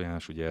ilyen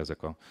tojás. Ugye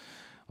ezek a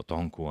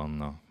Tankó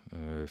Anna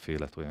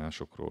féle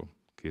tojásokról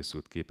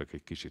készült képek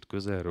egy kicsit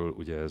közelről.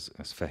 Ugye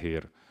ez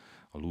fehér,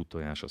 a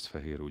lútojás az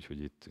fehér,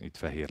 úgyhogy itt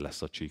fehér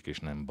lesz a csík, és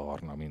nem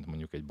barna, mint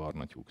mondjuk egy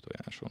barna tyúk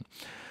tojáson.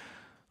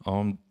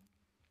 A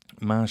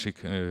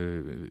másik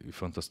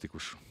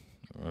fantasztikus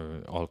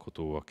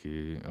alkotó,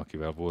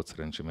 akivel volt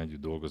szerencsém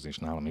együtt dolgozni, és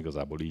nálam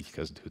igazából így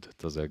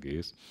kezdődött az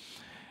egész,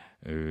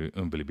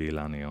 Önbeli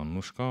Béláné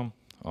Annuska,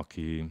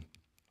 aki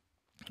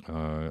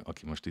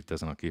most itt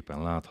ezen a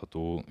képen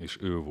látható, és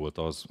ő volt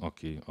az,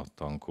 aki a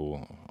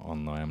Tankó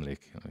Anna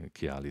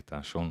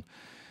emlékkiállításon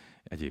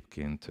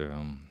egyébként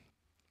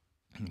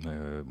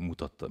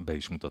be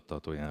is mutatta a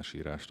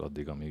tojásírást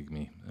addig, amíg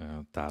mi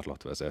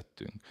tárlat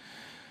vezettünk.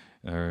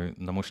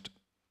 Na most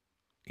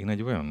én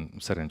egy olyan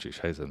szerencsés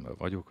helyzetben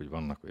vagyok, hogy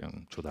vannak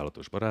olyan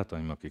csodálatos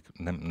barátaim, akik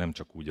nem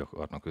csak úgy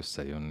akarnak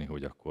összejönni,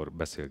 hogy akkor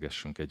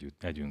beszélgessünk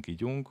együtt, együnk,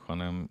 ígyunk,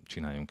 hanem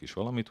csináljunk is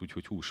valamit,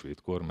 úgyhogy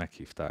húsvétkor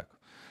meghívták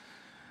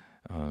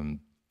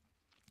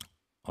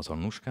az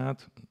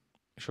Annuskát,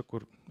 és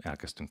akkor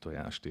elkezdtünk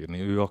tojást írni.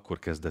 Ő akkor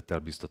kezdett el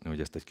biztatni,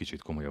 hogy ezt egy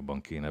kicsit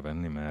komolyabban kéne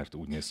venni, mert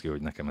úgy néz ki,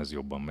 hogy nekem ez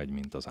jobban megy,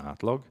 mint az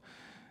átlag.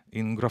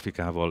 Én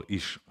grafikával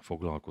is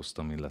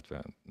foglalkoztam,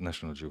 illetve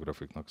National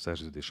Geographicnak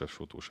szerződéses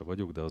fotósa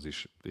vagyok, de az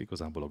is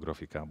igazából a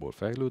grafikából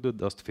fejlődött,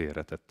 de azt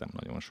félretettem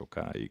nagyon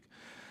sokáig.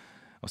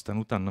 Aztán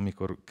utána,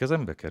 amikor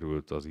kezembe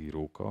került az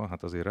íróka,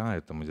 hát azért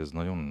rájöttem, hogy ez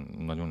nagyon,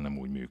 nagyon nem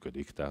úgy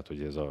működik. Tehát,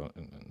 hogy ez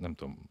nem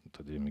tudom,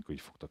 hogy mikor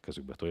így fogtak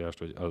kezükbe tojást,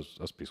 hogy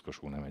az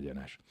piszkosul nem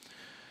egyenes.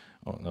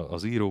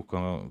 Az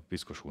íróka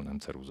piszkosul nem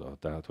ceruza.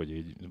 Tehát, hogy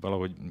így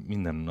valahogy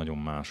minden nagyon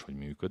máshogy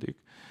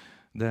működik.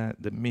 De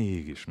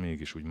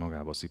mégis úgy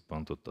magába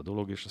szippantott a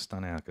dolog, és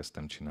aztán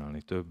elkezdtem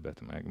csinálni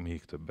többet, meg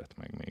még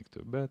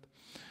többet.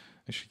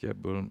 És így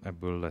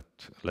ebből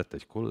lett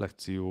egy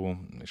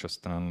kollekció, és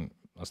aztán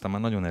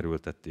már nagyon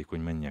erőltették,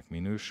 hogy menjek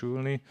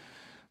minősülni,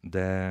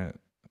 de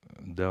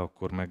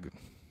akkor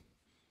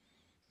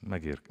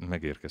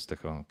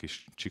megérkeztek a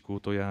kis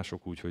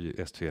csikótojások, úgyhogy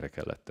ezt félre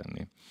kellett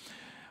tenni.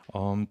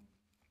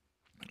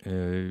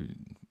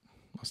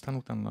 Aztán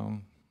utána,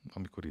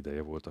 amikor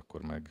ideje volt,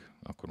 akkor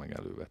meg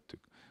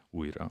elővettük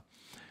újra.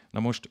 Na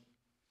most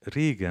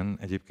régen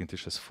egyébként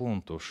is ez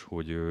fontos,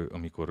 hogy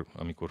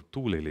amikor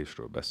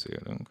túlélésről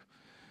beszélünk,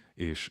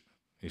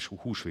 és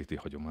húsvéti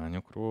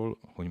hagyományokról,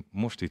 hogy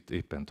most itt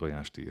éppen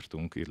tojást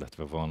írtunk,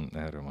 illetve van,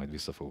 erről majd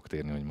vissza fogok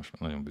térni, hogy most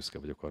nagyon büszke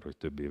vagyok arra, hogy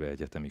több éve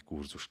egyetemi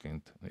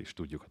kurzusként is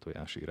tudjuk a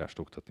tojásírást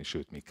oktatni,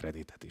 sőt, még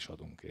kreditet is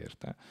adunk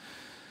érte,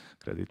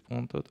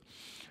 kreditpontot,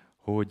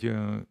 hogy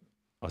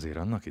azért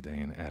annak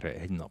idején erre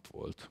egy nap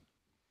volt,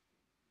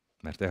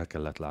 mert el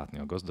kellett látni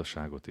a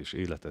gazdaságot, és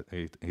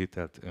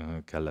ételt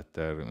kellett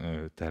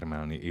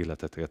termelni,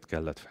 életet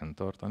kellett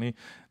fenntartani.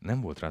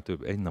 Nem volt rá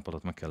több, egy nap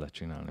alatt meg kellett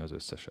csinálni az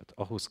összeset.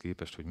 Ahhoz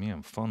képest, hogy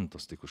milyen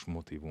fantasztikus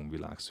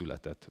motívumvilág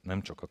született,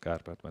 nem csak a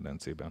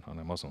Kárpát-medencében,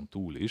 hanem azon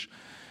túl is,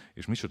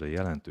 és micsoda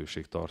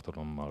jelentőség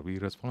tartalommal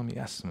bír, ez valami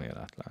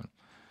eszméletlen.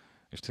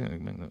 És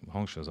tényleg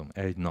hangsúlyozom,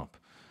 egy nap.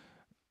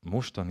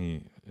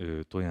 Mostani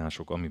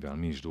tojások, amivel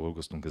mi is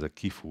dolgoztunk, ezek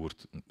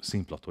kifúrt,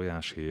 szimpla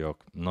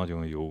tojáshéjak,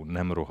 nagyon jó,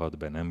 nem rohad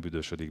be, nem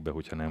büdösödik be,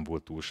 hogyha nem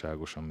volt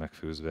túlságosan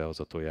megfőzve az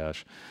a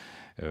tojás,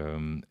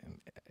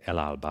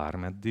 eláll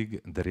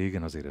bármeddig, de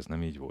régen azért ez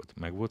nem így volt.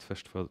 Meg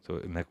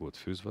volt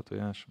főzve a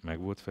tojás, meg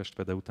volt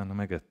festve, de utána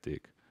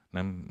megették.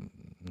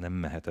 Nem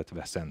mehetett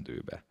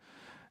veszendőbe.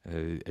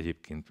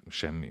 Egyébként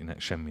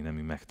semmi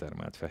nemű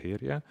megtermelt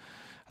fehérje.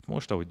 Hát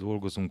most, ahogy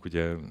dolgozunk,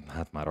 ugye,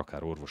 hát már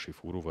akár orvosi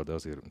fúróval, de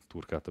azért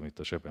turkáltam itt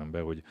a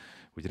zsebembe,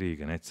 hogy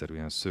régen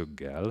egyszerűen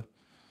szöggel,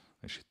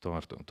 és itt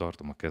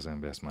tartom a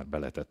kezembe, ezt már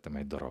beletettem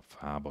egy darab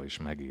fába, és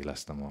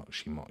megéleztem a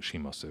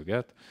sima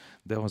szöget,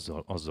 de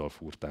azzal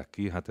fúrták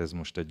ki. Hát ez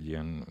most egy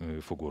ilyen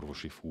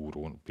fogorvosi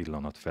fúró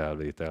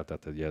pillanatfelvétel,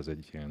 tehát ez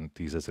egy ilyen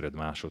 10 000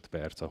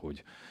 másodperc,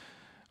 ahogy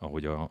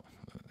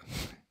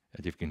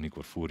egyébként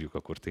mikor fúrjuk,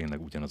 akkor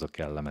tényleg ugyanaz a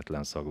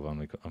kellemetlen szag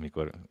van,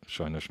 amikor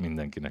sajnos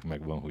mindenkinek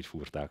megvan, hogy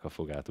fúrták a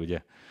fogát,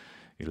 ugye?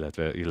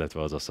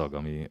 Illetve az a szag,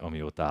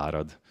 ami ott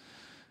árad,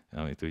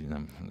 amit úgy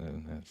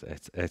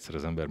egyszer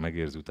az ember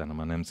megérzi, utána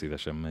már nem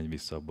szívesen megy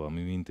vissza abba a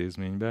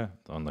műintézménybe,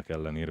 annak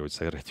ellenére, hogy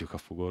szeretjük a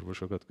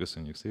fogorvosokat,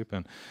 köszönjük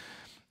szépen.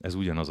 Ez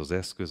ugyanaz az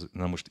eszköz,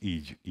 na most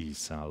így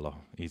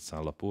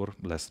száll a por,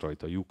 lesz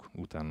rajta lyuk,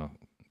 utána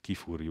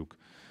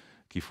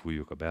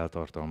kifújjuk a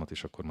beltartalmat,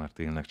 és akkor már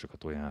tényleg csak a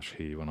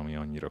tojáshéj van, ami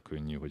annyira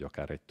könnyű, hogy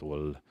akár egy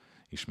toll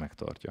is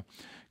megtartja.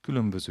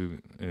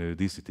 Különböző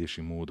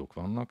díszítési módok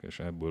vannak, és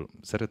ebből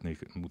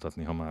szeretnék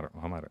mutatni,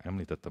 ha már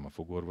említettem a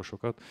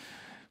fogorvosokat,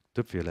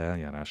 Többféle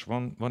eljárás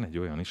van. Van egy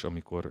olyan is,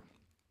 amikor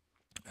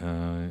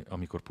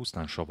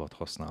pusztán savat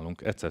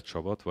használunk, ecet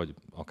savat, vagy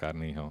akár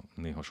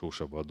néha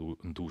sósavval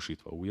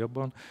dúsítva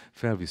újabban,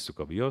 felvisszük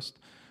a viaszt,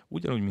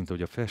 ugyanúgy, mint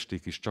ahogy a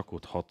festék is csak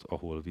ott hat,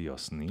 ahol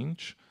viasz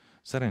nincs.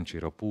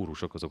 Szerencsére a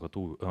pórusok azok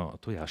a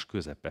tojás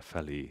közepe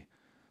felé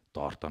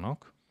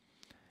tartanak,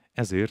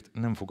 ezért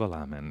nem fog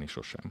alá menni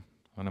sosem,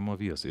 hanem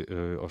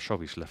a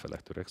sav is lefele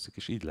törekszik,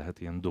 és így lehet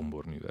ilyen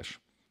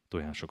domborműves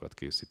tojásokat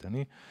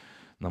készíteni.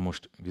 Na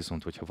most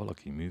viszont, hogyha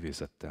valaki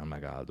művészettel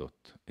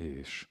megáldott,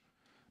 és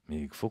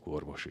még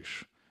fogorvos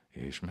is,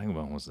 és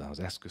megvan hozzá az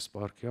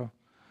eszközparkja,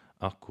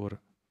 akkor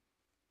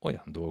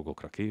olyan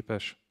dolgokra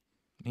képes,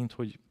 mint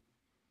hogy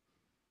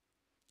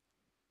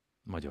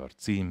magyar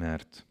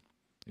címert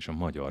és a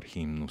magyar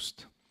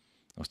himnuszt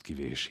azt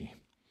kivési.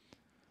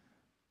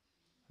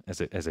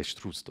 Ez egy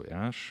struc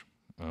tojás,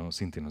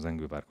 szintén az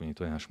Engővárkonyi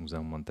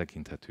Tojásmúzeumban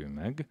tekinthető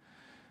meg,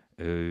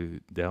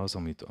 de az,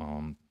 amit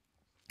a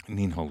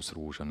Ninhaus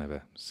rózsa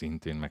neve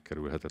szintén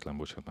megkerülhetetlen,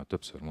 bocsánat, már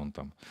többször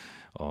mondtam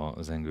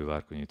az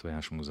Engővárkonyi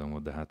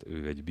Tojásmúzeumot, de hát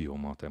ő egy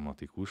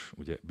biomatematikus,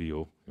 ugye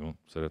jó,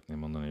 szeretném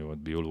mondani, hogy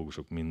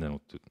biológusok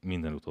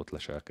mindenütt ott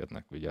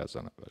leselkednek,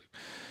 vigyázzanak velük.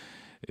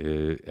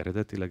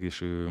 Eredetileg,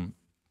 és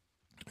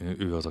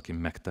ő az, aki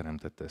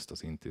megteremtette ezt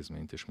az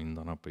intézményt, és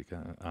minden napig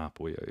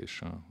ápolja,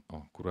 és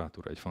a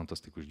kurátora egy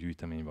fantasztikus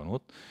gyűjtemény van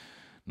ott.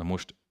 Na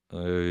most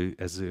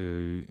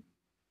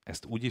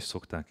ezt úgy is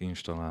szokták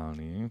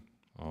installálni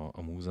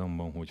a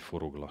múzeumban, hogy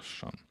forog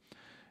lassan.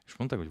 És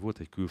mondták, hogy volt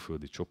egy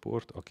külföldi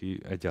csoport, aki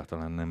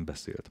egyáltalán nem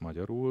beszélt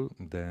magyarul,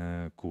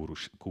 de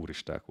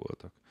kóristák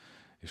voltak.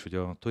 És hogy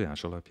a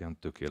tojás alapján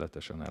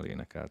tökéletesen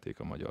elénekelték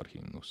a magyar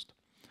himnuszt.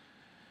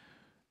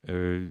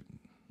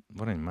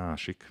 Van egy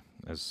másik,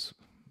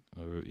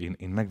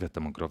 én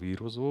megvettem a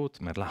gravírozót,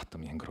 mert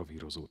láttam ilyen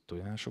gravírozót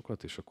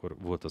tojásokat, és akkor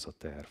volt az a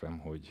tervem,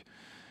 hogy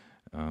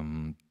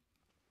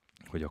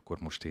akkor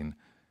most én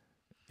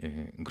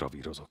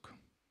gravírozok.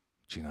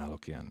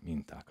 Csinálok ilyen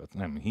mintákat.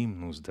 Nem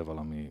himnusz, de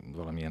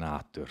valamilyen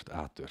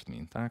áttört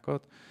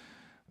mintákat.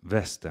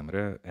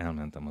 Vesztemre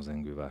elmentem az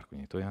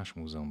Engővárkonyi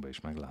Tojásmúzeumba, és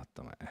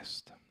megláttam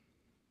ezt.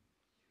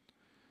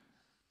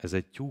 Ez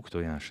egy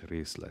tyúktojás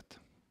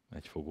részlet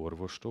egy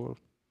fogorvostól,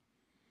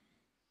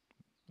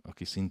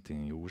 aki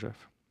szintén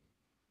József,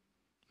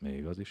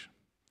 még az is,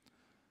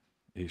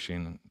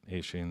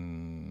 és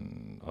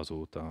én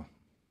azóta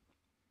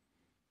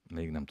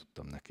még nem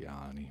tudtam neki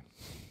állni,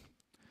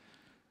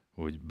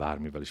 hogy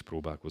bármivel is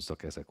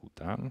próbálkozzak ezek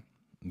után,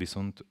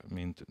 viszont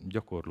mint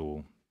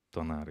gyakorló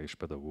tanár és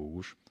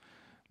pedagógus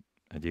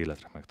egy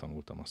életre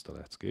megtanultam azt a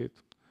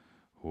leckét,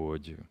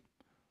 hogy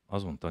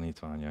azon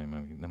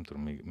tanítványaim, nem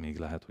tudom, még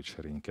lehet, hogy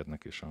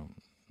serénykednek, és a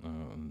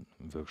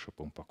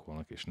workshopon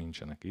pakolnak, és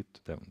nincsenek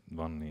itt, de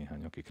van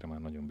néhány, akikre már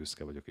nagyon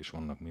büszke vagyok, és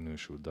vannak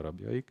minősült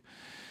darabjaik,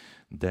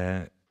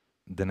 de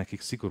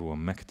nekik szigorúan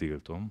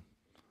megtiltom,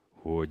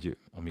 hogy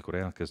amikor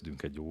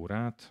elkezdünk egy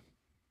órát,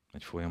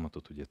 egy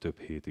folyamatot, ugye több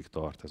hétig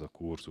tart ez a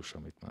kurzus,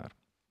 amit már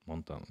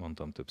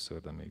mondtam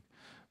többször, de még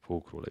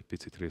fogok róla egy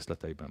picit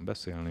részleteiben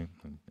beszélni.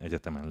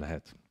 Egyetemen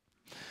lehet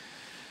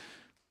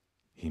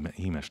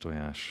hímes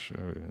tojás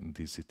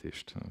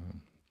díszítést,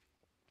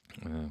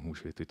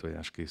 húsvéti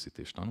tojás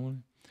készítést tanulni,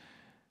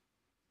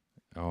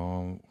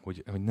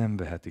 hogy nem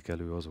vehetik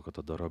elő azokat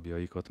a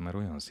darabjaikat, mert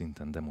olyan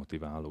szinten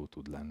demotiváló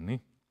tud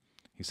lenni,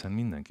 hiszen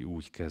mindenki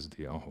úgy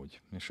kezdi,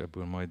 ahogy. És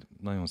ebből majd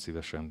nagyon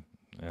szívesen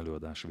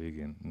előadás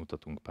végén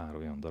mutatunk pár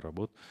olyan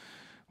darabot,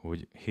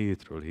 hogy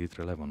hétről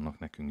hétre le vannak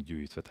nekünk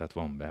gyűjtve, tehát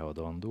van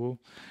beadandó,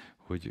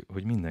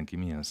 hogy mindenki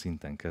milyen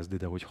szinten kezdi,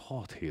 de hogy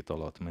 6 hét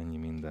alatt mennyi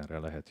mindenre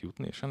lehet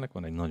jutni, és ennek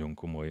van egy nagyon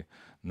komoly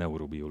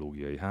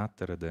neurobiológiai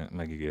háttere, de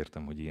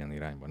megígértem, hogy ilyen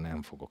irányba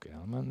nem fogok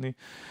elmenni.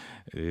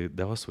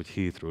 De az, hogy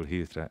hétről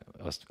hétre,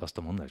 azt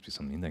a mondást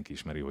viszont mindenki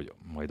ismeri, hogy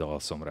majd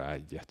alszom rá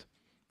egyet.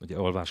 Ugye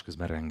alvás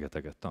közben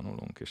rengeteget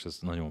tanulunk, és ez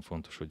nagyon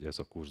fontos, hogy ez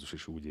a kurzus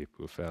is úgy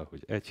épül fel,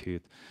 hogy egy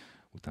hét,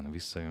 utána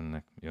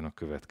visszajönnek, jön a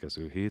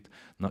következő hét.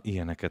 Na,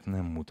 ilyeneket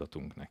nem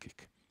mutatunk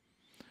nekik,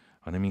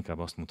 hanem inkább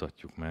azt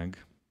mutatjuk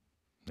meg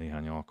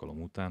néhány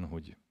alkalom után,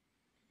 hogy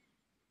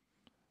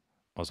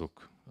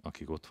azok,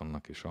 akik ott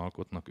vannak és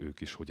alkotnak,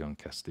 ők is hogyan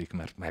kezdték,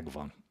 mert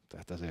megvan.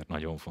 Tehát ezért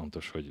nagyon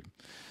fontos, hogy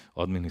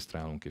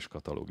adminisztrálunk és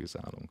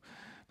katalogizálunk.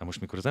 Na most,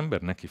 mikor az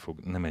ember neki fog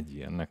nem egy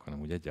ilyennek, hanem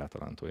úgy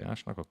egyáltalán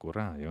tojásnak, akkor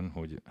rájön,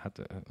 hogy hát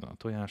a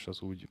tojás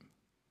az úgy,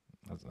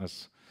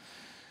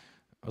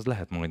 az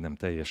lehet majdnem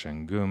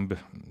teljesen gömb,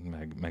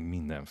 meg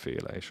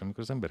mindenféle. És amikor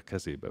az ember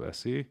kezébe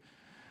veszi,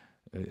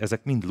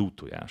 ezek mind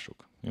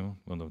lúttojások. Jó?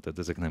 Mondom, tehát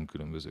ezek nem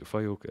különböző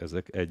fajok,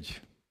 ezek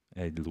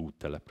egy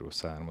lúttelepről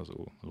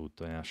származó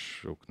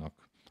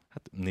lúttojásoknak.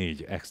 Hát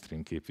 4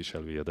 extrém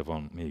képviselője, de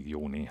van még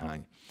jó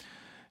néhány.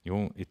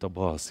 Jó, itt a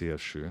bal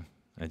szélső,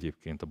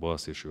 egyébként a bal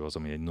szélső az,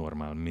 ami egy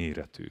normál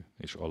méretű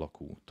és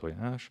alakú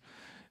tojás.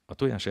 A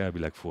tojás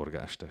elvileg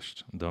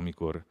forgástest, de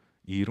amikor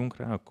írunk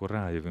rá, akkor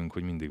rájövünk,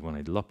 hogy mindig van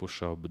egy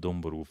laposabb,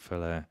 domborúbb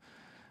fele,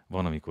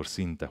 van, amikor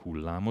szinte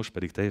hullámos,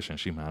 pedig teljesen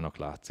simának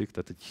látszik,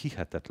 tehát egy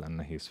hihetetlen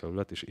nehéz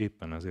felület, és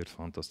éppen ezért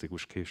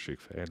fantasztikus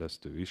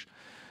készségfejlesztő is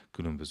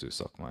különböző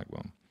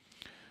szakmákban.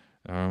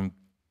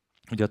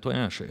 Ugye a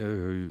tojás,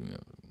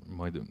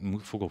 majd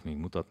fogok még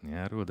mutatni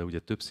erről, de ugye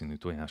többszínű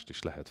tojást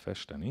is lehet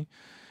festeni.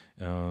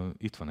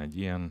 Itt van egy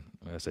ilyen,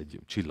 ez egy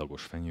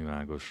csillagos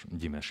fenyőágos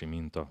gyimesi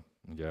minta.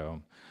 Ugye a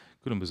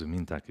különböző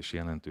minták és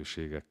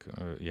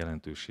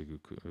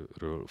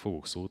jelentőségükről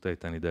fogok szót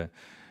ejteni, de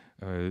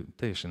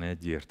teljesen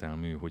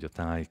egyértelmű, hogy a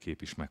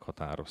tájkép is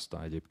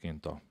meghatározta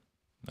egyébként a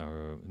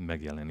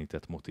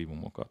megjelenített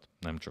motívumokat,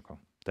 nem csak a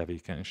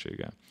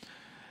tevékenysége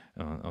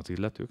az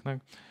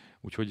illetőknek.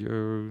 Úgyhogy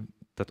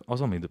tehát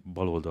az, amit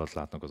bal oldalt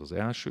látnak, az az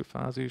első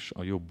fázis,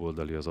 a jobb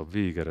oldali az a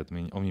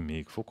végeredmény, ami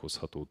még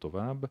fokozható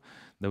tovább,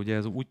 de ugye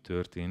ez úgy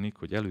történik,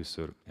 hogy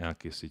először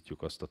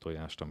elkészítjük azt a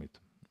tojást,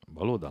 amit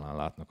bal oldalán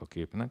látnak a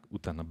képnek,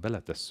 utána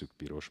beletesszük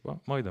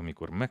pirosba, majd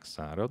amikor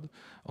megszárad,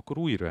 akkor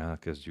újra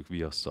elkezdjük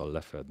viasszal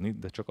lefedni,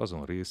 de csak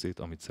azon részét,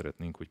 amit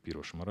szeretnénk, hogy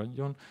piros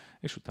maradjon,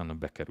 és utána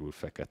bekerül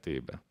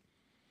feketébe.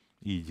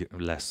 Így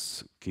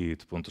lesz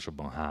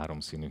pontosabban 3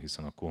 színű,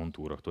 hiszen a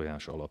kontúr, a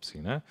tojás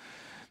alapszíne.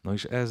 Na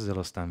és ezzel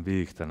aztán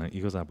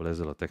igazából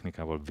ezzel a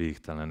technikával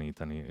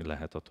végteleníteni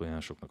lehet a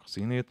tojásoknak a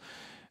színét.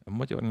 A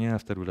magyar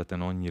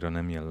nyelvterületen annyira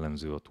nem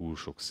jellemző a túl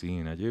sok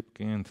szín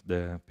egyébként,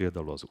 de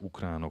például az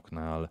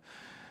ukránoknál,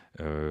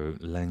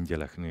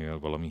 lengyeleknél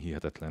valami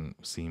hihetetlen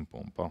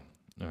színpompa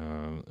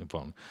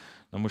van.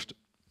 Na most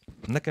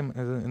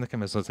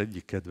nekem ez az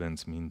egyik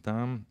kedvenc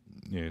mintám,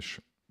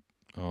 és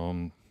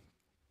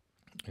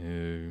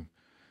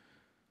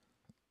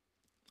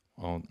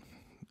a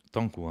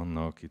Tankó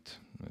Anna,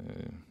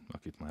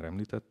 akit már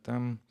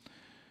említettem,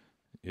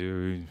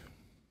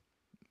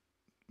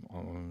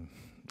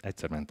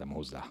 egyszer mentem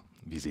hozzá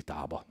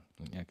vizitába,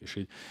 és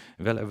így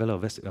vele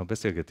a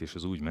beszélgetés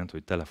az úgy ment,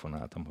 hogy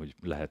telefonáltam, hogy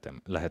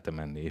lehet-e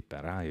menni,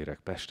 éppen ráérek,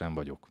 Pesten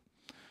vagyok,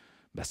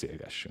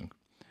 beszélgessünk,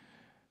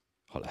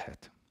 ha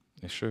lehet.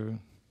 És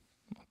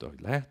mondta, hogy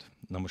lehet.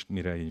 Na most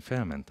mire én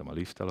felmentem a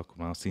lifttel, akkor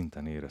már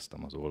szinten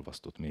éreztem az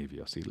olvasztott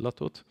méhviasz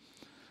illatot,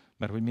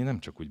 mert hogy mi nem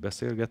csak úgy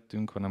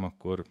beszélgettünk, hanem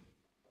akkor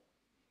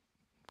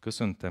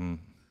köszöntem,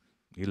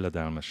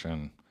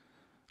 illedelmesen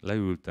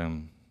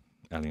leültem,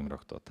 elém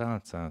rakta a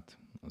tálcát,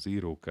 az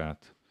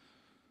írókát,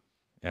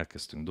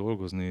 elkezdtünk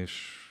dolgozni,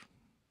 és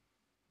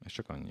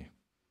csak annyi.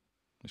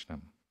 És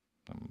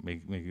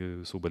még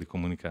szóbeli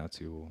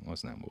kommunikáció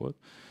az nem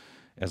volt.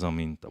 Ez a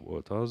minta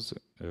volt az.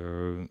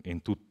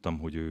 Én tudtam,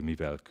 hogy ő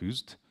mivel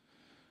küzd,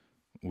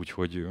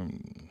 úgyhogy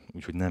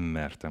nem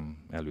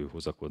mertem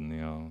előhozakodni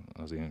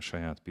az én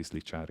saját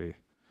piszlicsári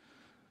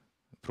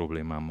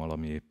problémámmal,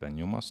 ami éppen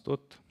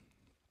nyomasztott.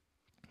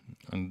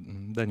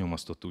 De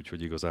nyomasztott úgy,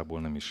 hogy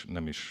igazából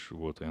nem is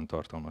volt olyan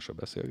tartalmas a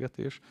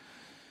beszélgetés.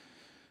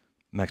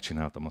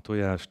 Megcsináltam a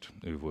tojást,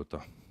 ő volt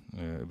a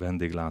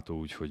vendéglátó,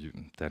 úgyhogy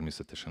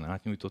természetesen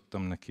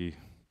átnyújtottam neki.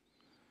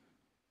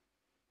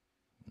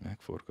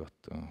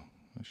 Megforgatta,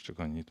 és csak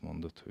annyit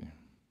mondott, hogy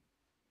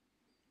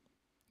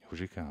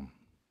Józsikám,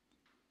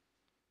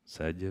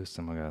 szedje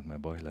össze magát, mert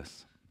baj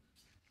lesz.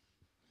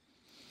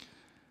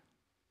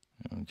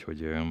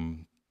 Úgyhogy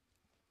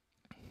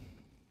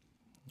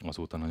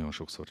azóta nagyon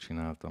sokszor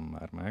csináltam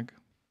már meg,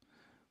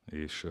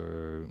 és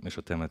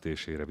a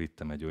temetésére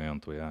vittem egy olyan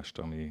tojást,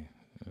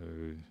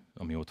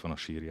 ami ott van a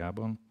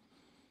sírjában,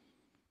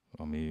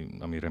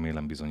 ami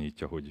remélem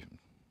bizonyítja, hogy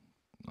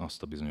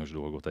azt a bizonyos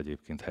dolgot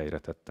egyébként helyre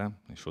tettem,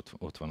 és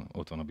ott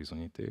van a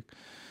bizonyíték.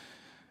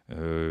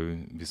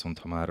 Viszont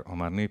ha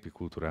már népi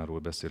kultúráról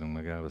beszélünk,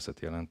 meg elveszett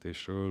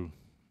jelentésről,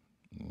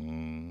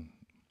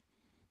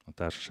 a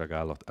társaság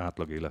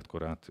átlag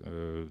életkorát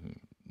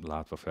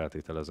látva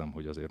feltételezem,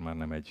 hogy azért már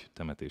nem egy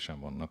temetésen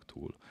vannak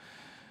túl.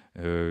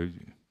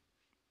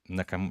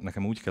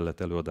 Nekem úgy kellett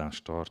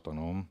előadást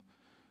tartanom,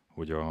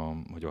 hogy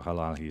a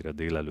halálhíre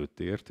délelőtt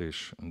ért,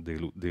 és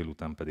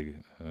délután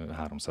pedig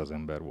 300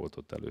 ember volt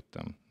ott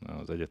előttem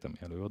az egyetemi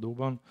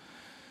előadóban,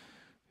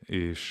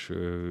 és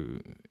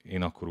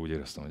én akkor úgy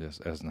éreztem, hogy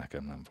ez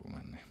nekem nem fog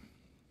menni.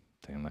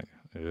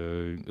 Tényleg.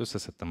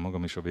 Összeszedtem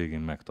magam, és a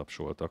végén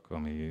megtapsoltak,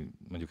 ami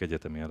mondjuk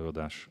egyetemi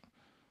előadás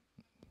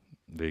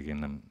végén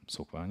nem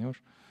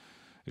szokványos.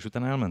 És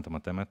utána elmentem a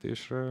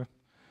temetésre.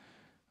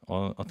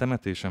 A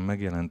temetésen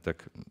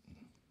megjelentek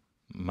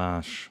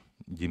más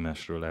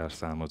gyimesről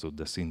elszármazott,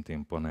 de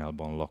szintén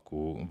panelban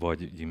lakó,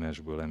 vagy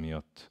gyimesből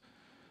emiatt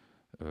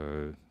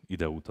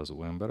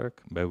ideutazó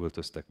emberek,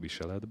 beöltöztek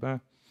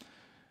viseletbe,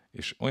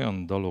 és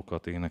olyan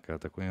dalokat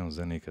énekeltek, olyan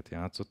zenéket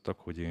játszottak,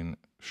 hogy én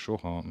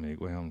soha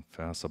még olyan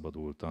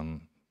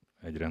felszabadultan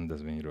egy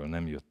rendezvényről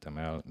nem jöttem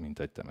el, mint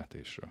egy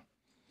temetésről.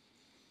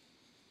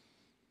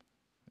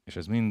 És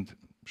ez mind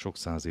sok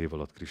száz év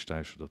alatt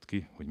kristályosodott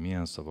ki, hogy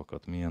milyen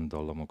szavakat, milyen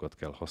dallamokat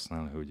kell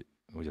használni,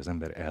 hogy az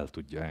ember el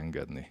tudja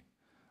engedni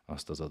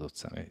azt az adott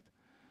személyt.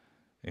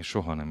 Én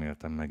soha nem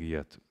éltem meg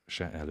ilyet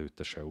se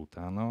előtte, se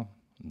utána,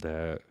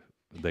 de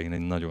én egy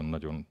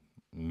nagyon-nagyon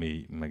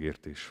mély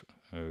megértés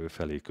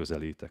felé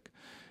közelítek,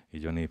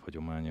 így a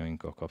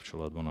néphagyományainkkal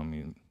kapcsolatban,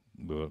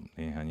 amiből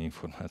néhány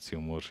információ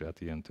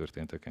morzsát ilyen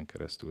történeteken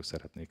keresztül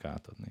szeretnék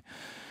átadni.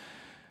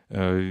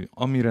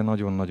 Amire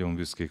nagyon-nagyon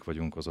büszkék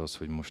vagyunk az,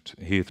 hogy most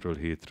hétről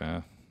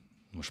hétre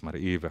most már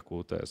évek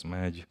óta ez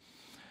megy.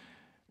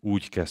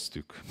 Úgy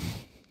kezdtük,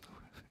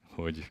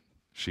 hogy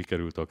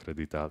sikerült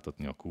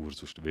akkreditáltatni a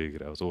kurzust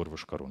végre az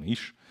orvoskaron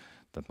is,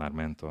 tehát már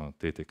ment a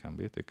TTK-n,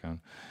 BTK-n,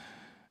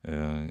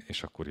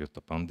 és akkor jött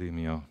a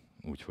pandémia,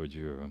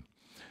 úgyhogy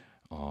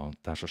a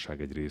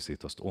társaság egy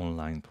részét azt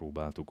online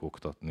próbáltuk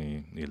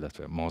oktatni,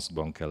 illetve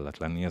maszkban kellett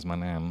lenni, ez már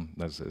nem,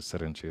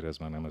 szerencsére ez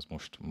már nem, ez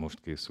most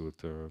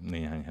készült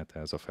néhány hete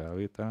ez a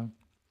felvétel.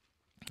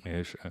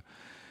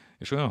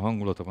 És olyan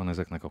hangulata van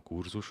ezeknek a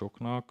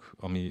kurzusoknak,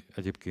 ami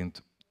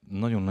egyébként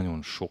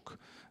nagyon-nagyon sok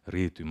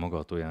rétű maga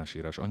a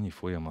tojásírás, annyi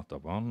folyamata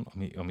van,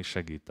 ami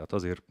segít. Tehát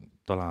azért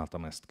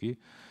találtam ezt ki.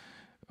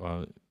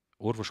 A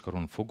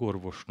orvoskaron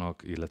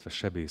fogorvosnak, illetve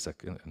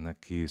sebészeknek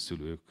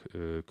készülők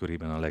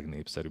körében a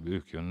legnépszerűbb.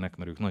 Ők jönnek,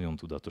 mert ők nagyon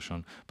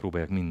tudatosan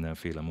próbálják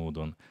mindenféle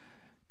módon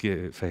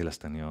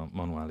fejleszteni a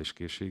manuális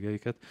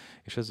készségeiket,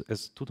 és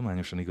ez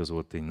tudományosan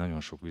igazolt tény,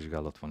 nagyon sok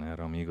vizsgálat van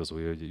erre, ami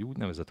igazolja, hogy egy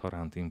úgynevezett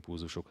haránt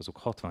impulzusok, azok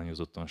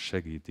hatványozottan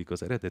segítik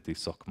az eredeti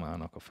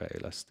szakmának a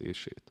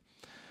fejlesztését.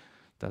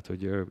 Tehát,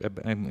 hogy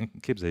ebben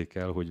képzeljék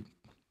el, hogy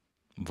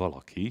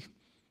valaki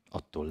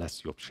attól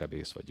lesz jobb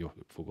sebész vagy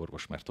jobb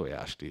fogorvos, mert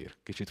tojást ír.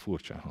 Kicsit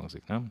furcsán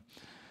hangzik, nem?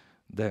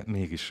 De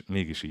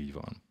mégis így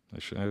van.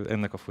 És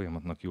ennek a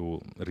folyamatnak jó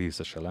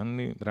részese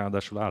lenni,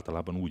 ráadásul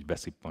általában úgy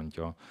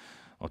beszippantja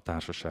a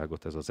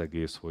társaságot ez az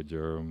egész, hogy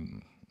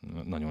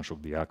nagyon sok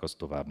diák az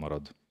tovább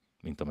marad,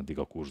 mint ameddig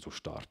a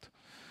kurzus tart.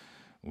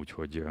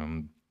 Úgyhogy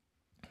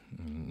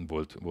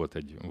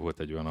volt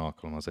egy olyan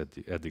alkalom az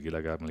eddigi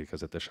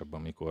legemlékezetesebb,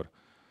 amikor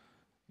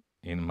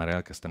én már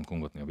elkezdtem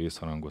kongatni a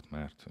vészharangot,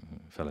 mert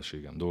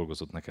feleségem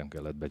dolgozott, nekem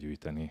kellett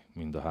begyűjteni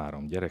mind a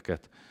 3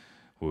 gyereket,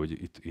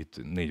 hogy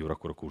itt 4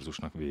 órakor a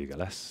kurzusnak vége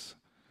lesz,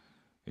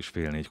 és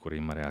 3:30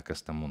 én már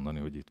elkezdtem mondani,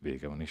 hogy itt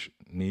vége van, és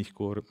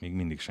 4-kor még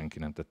mindig senki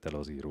nem tette le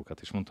az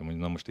írókat, és mondtam, hogy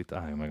na most itt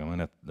álljon meg a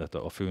menet, de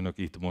a főnök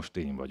itt most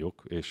én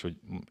vagyok, és hogy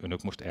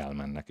önök most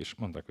elmennek, és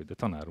mondták, hogy de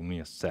tanárunk, mi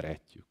ezt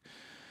szeretjük.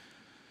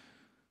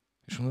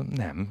 És mondom,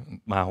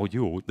 nem, már hogy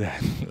jó, de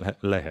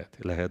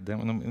lehet, de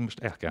mondom, most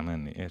el kell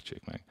menni,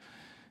 értsék meg.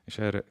 És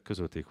erre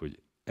közölték,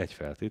 hogy egy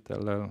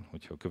feltétellel,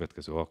 hogyha a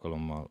következő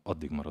alkalommal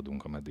addig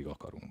maradunk, ameddig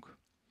akarunk.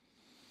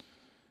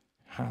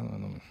 Hát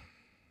mondom,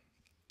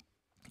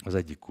 az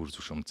egyik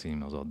kurzusom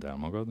címe az Add el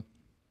magad,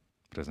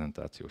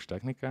 prezentációs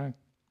technikák,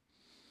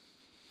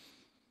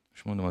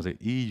 és mondom,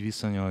 azért így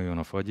viszonyaljon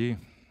a fagyi,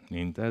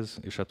 mint ez,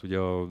 és hát ugye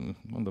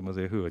mondom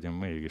azért hölgyem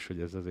mégis,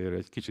 hogy ez azért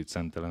egy kicsit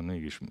szentelen,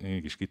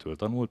 mégis kitől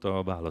tanulta,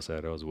 a válasz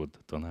erre az volt,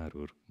 tanár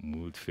úr,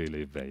 múlt fél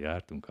évben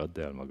jártunk, add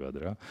el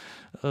magadra.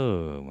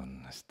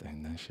 Van ezt a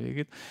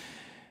mindenségét.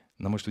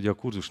 Na most ugye a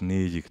kurzus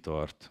 4-ig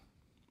tart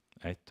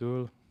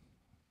 1-től,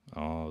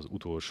 az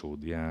utolsó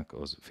diák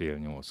az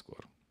 7:30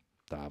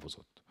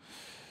 távozott.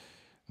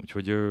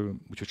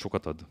 Úgyhogy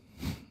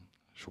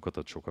sokat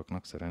ad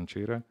sokaknak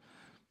szerencsére,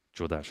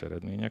 csodás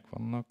eredmények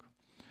vannak.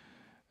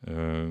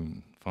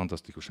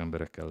 Fantasztikus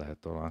emberekkel lehet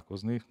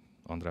találkozni.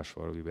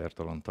 Andrásfalvi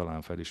Bertalan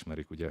talán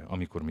felismerik, ugye,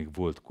 amikor még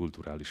volt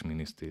kulturális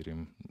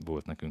minisztérium,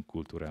 volt nekünk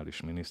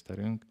kulturális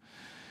miniszterünk.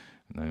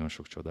 Nagyon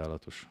sok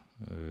csodálatos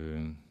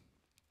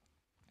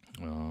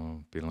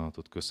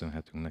pillanatot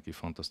köszönhetünk neki,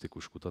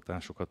 fantasztikus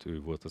kutatásokat. Ő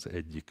volt az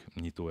egyik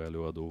nyitó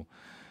előadó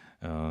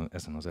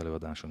ezen az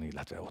előadáson,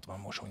 illetve ott van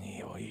Mosonyi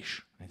Éva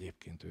is.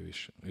 Egyébként ő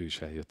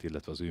is eljött,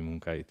 illetve az ő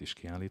munkáit is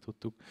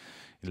kiállítottuk.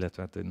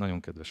 Illetve hát egy nagyon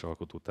kedves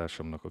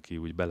alkotótársamnak, aki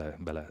úgy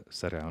bele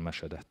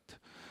szerelmesedett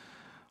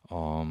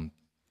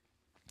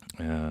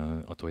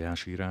a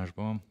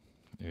tojásírásba.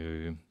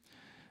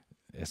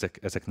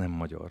 Ezek nem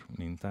magyar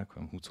minták,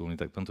 hanem hucó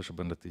minták.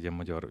 Pontosabban lett ilyen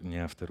magyar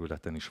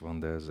nyelvterületen is van,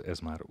 de ez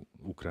már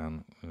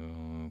ukrán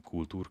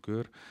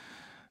kultúrkör.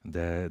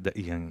 De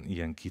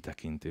ilyen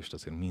kitekintést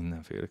azért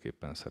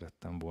mindenféleképpen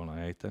szerettem volna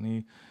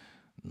ejteni.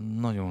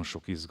 Nagyon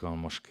sok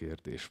izgalmas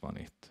kérdés van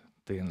itt,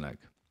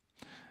 tényleg,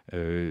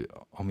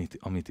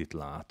 amit itt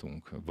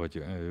látunk,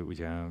 vagy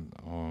ugye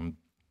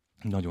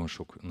nagyon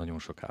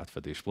sok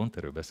átfedés. Pont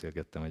erről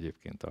beszélgettem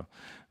egyébként a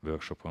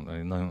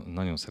workshopon,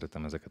 nagyon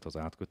szeretem ezeket az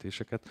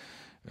átkötéseket.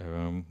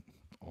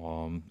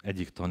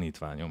 Egyik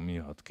tanítványom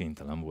miatt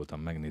kénytelen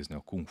voltam megnézni a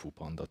Kung Fu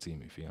Panda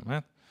című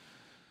filmet,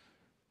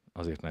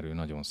 azért, mert ő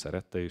nagyon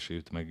szerette, és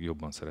őt meg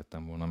jobban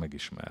szerettem volna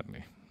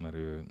megismerni, mert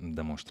ő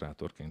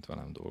demonstrátorként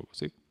velem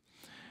dolgozik.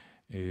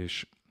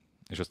 És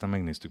aztán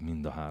megnéztük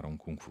mind a 3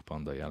 Kung Fu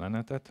Panda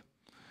jelenetet,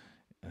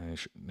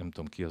 és nem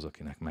tudom ki az,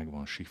 akinek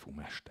megvan Sifu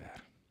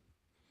mester.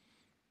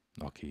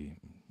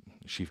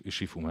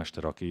 Sifu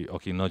mester,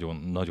 aki nagyon,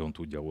 nagyon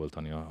tudja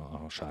oltani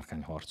a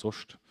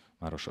sárkányharcost,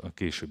 már a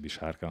későbbi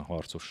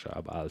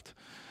sárkányharcossá vált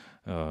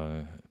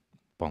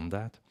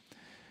pandát,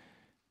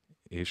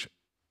 és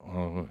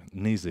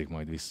nézzék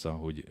majd vissza,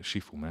 hogy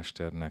Sifu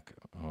mesternek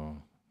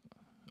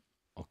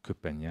a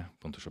köpenye,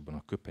 pontosabban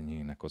a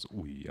köpenyének az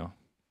ujja,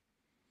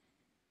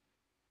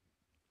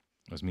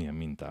 az milyen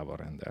mintával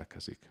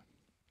rendelkezik.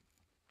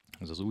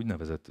 Ez az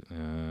úgynevezett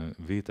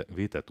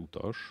vétett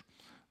utas,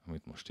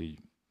 amit most így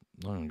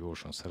nagyon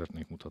gyorsan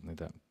szeretnék mutatni,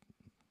 de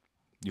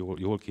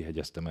jól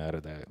kihegyeztem erre,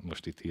 de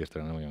most itt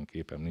hirtelen olyan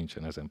képem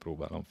nincsen, ezen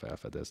próbálom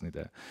felfedezni,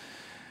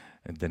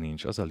 de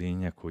nincs. Az a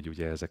lényeg, hogy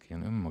ugye ezek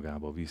ilyen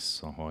önmagába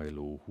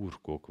visszahajló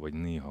hurkok, vagy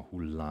néha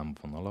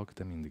hullámvonalak,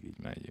 de mindig így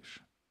megy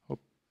is.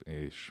 Hopp,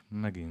 és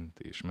megint,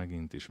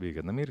 és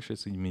véged nem ér, és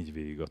ez így megy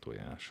végig a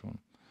tojáson.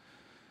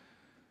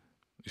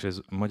 És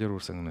ez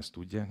Magyarországon ezt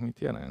tudják, mit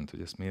jelent?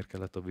 Hogy ezt miért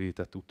kellett a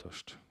vétett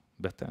utast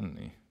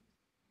betenni?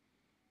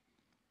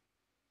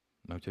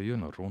 Mert hogyha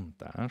jön a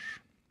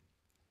rontás,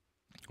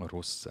 a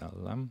rossz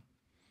szellem,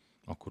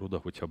 akkor oda,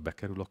 hogyha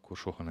bekerül, akkor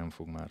soha nem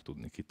fog már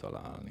tudni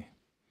kitalálni.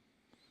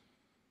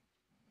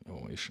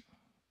 Jó, és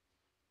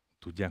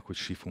tudják, hogy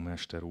Sifu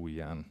mester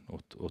ujján,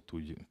 ott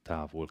úgy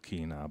távol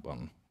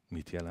Kínában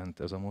mit jelent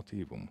ez a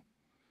motívum?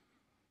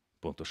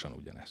 Pontosan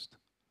ugyanezt.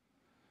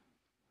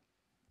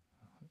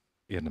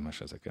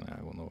 Érdemes ezeken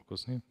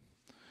elgondolkozni.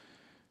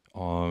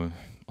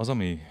 Az,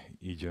 ami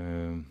így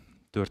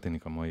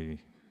történik a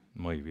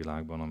mai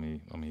világban,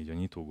 ami így a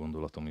nyitó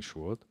gondolatom is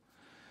volt,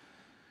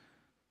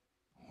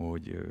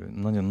 hogy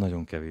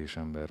nagyon-nagyon kevés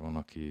ember van,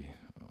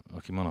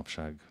 aki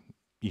manapság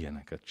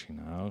ilyeneket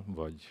csinál,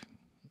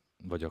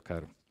 vagy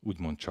akár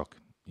úgymond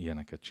csak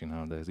ilyeneket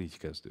csinál, de ez így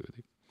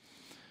kezdődik.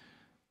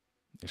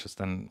 És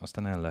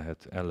aztán el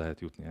lehet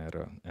jutni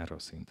erre a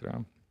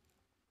szintre.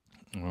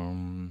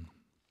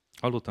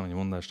 Hallottam egy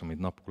mondást, amit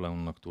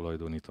Napóleonnak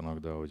tulajdonítanak,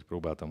 de ahogy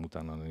próbáltam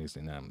utána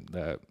nézni, nem.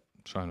 De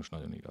sajnos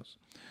nagyon igaz.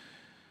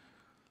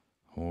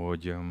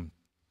 Hogy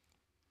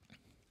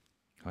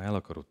ha el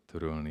akarod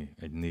törölni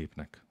egy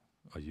népnek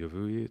a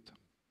jövőjét,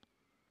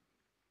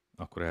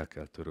 akkor el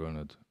kell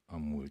törölnöd a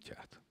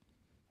múltját.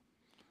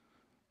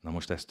 Na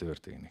most ez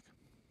történik.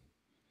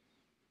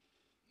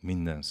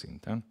 Minden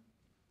szinten.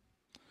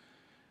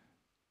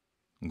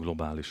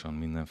 Globálisan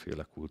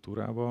mindenféle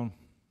kultúrával,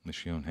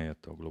 és jön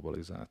helyette a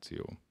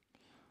globalizáció.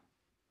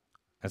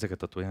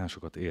 Ezeket a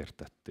tojásokat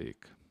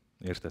értették.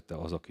 Értette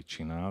az, aki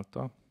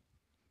csinálta,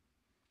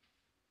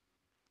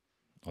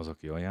 az,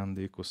 aki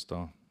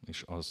ajándékozta,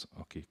 és az,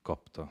 aki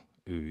kapta,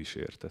 ő is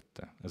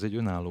értette. Ez egy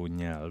önálló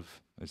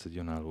nyelv, ez egy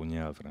önálló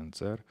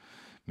nyelvrendszer,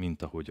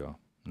 mint ahogy a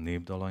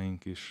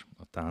népdalaink is,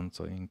 a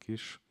táncaink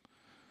is,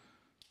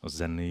 a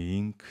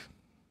zenéink,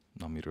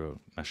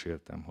 amiről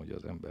meséltem, hogy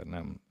az ember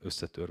nem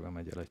összetörve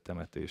megy el egy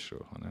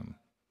temetésről,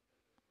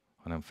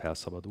 hanem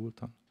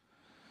felszabadultan.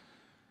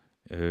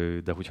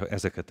 De hogyha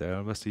ezeket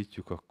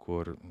elveszítjük,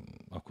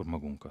 akkor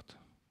magunkat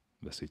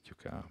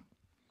veszítjük el.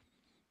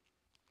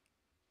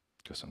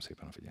 Köszönöm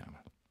szépen a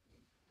figyelmet.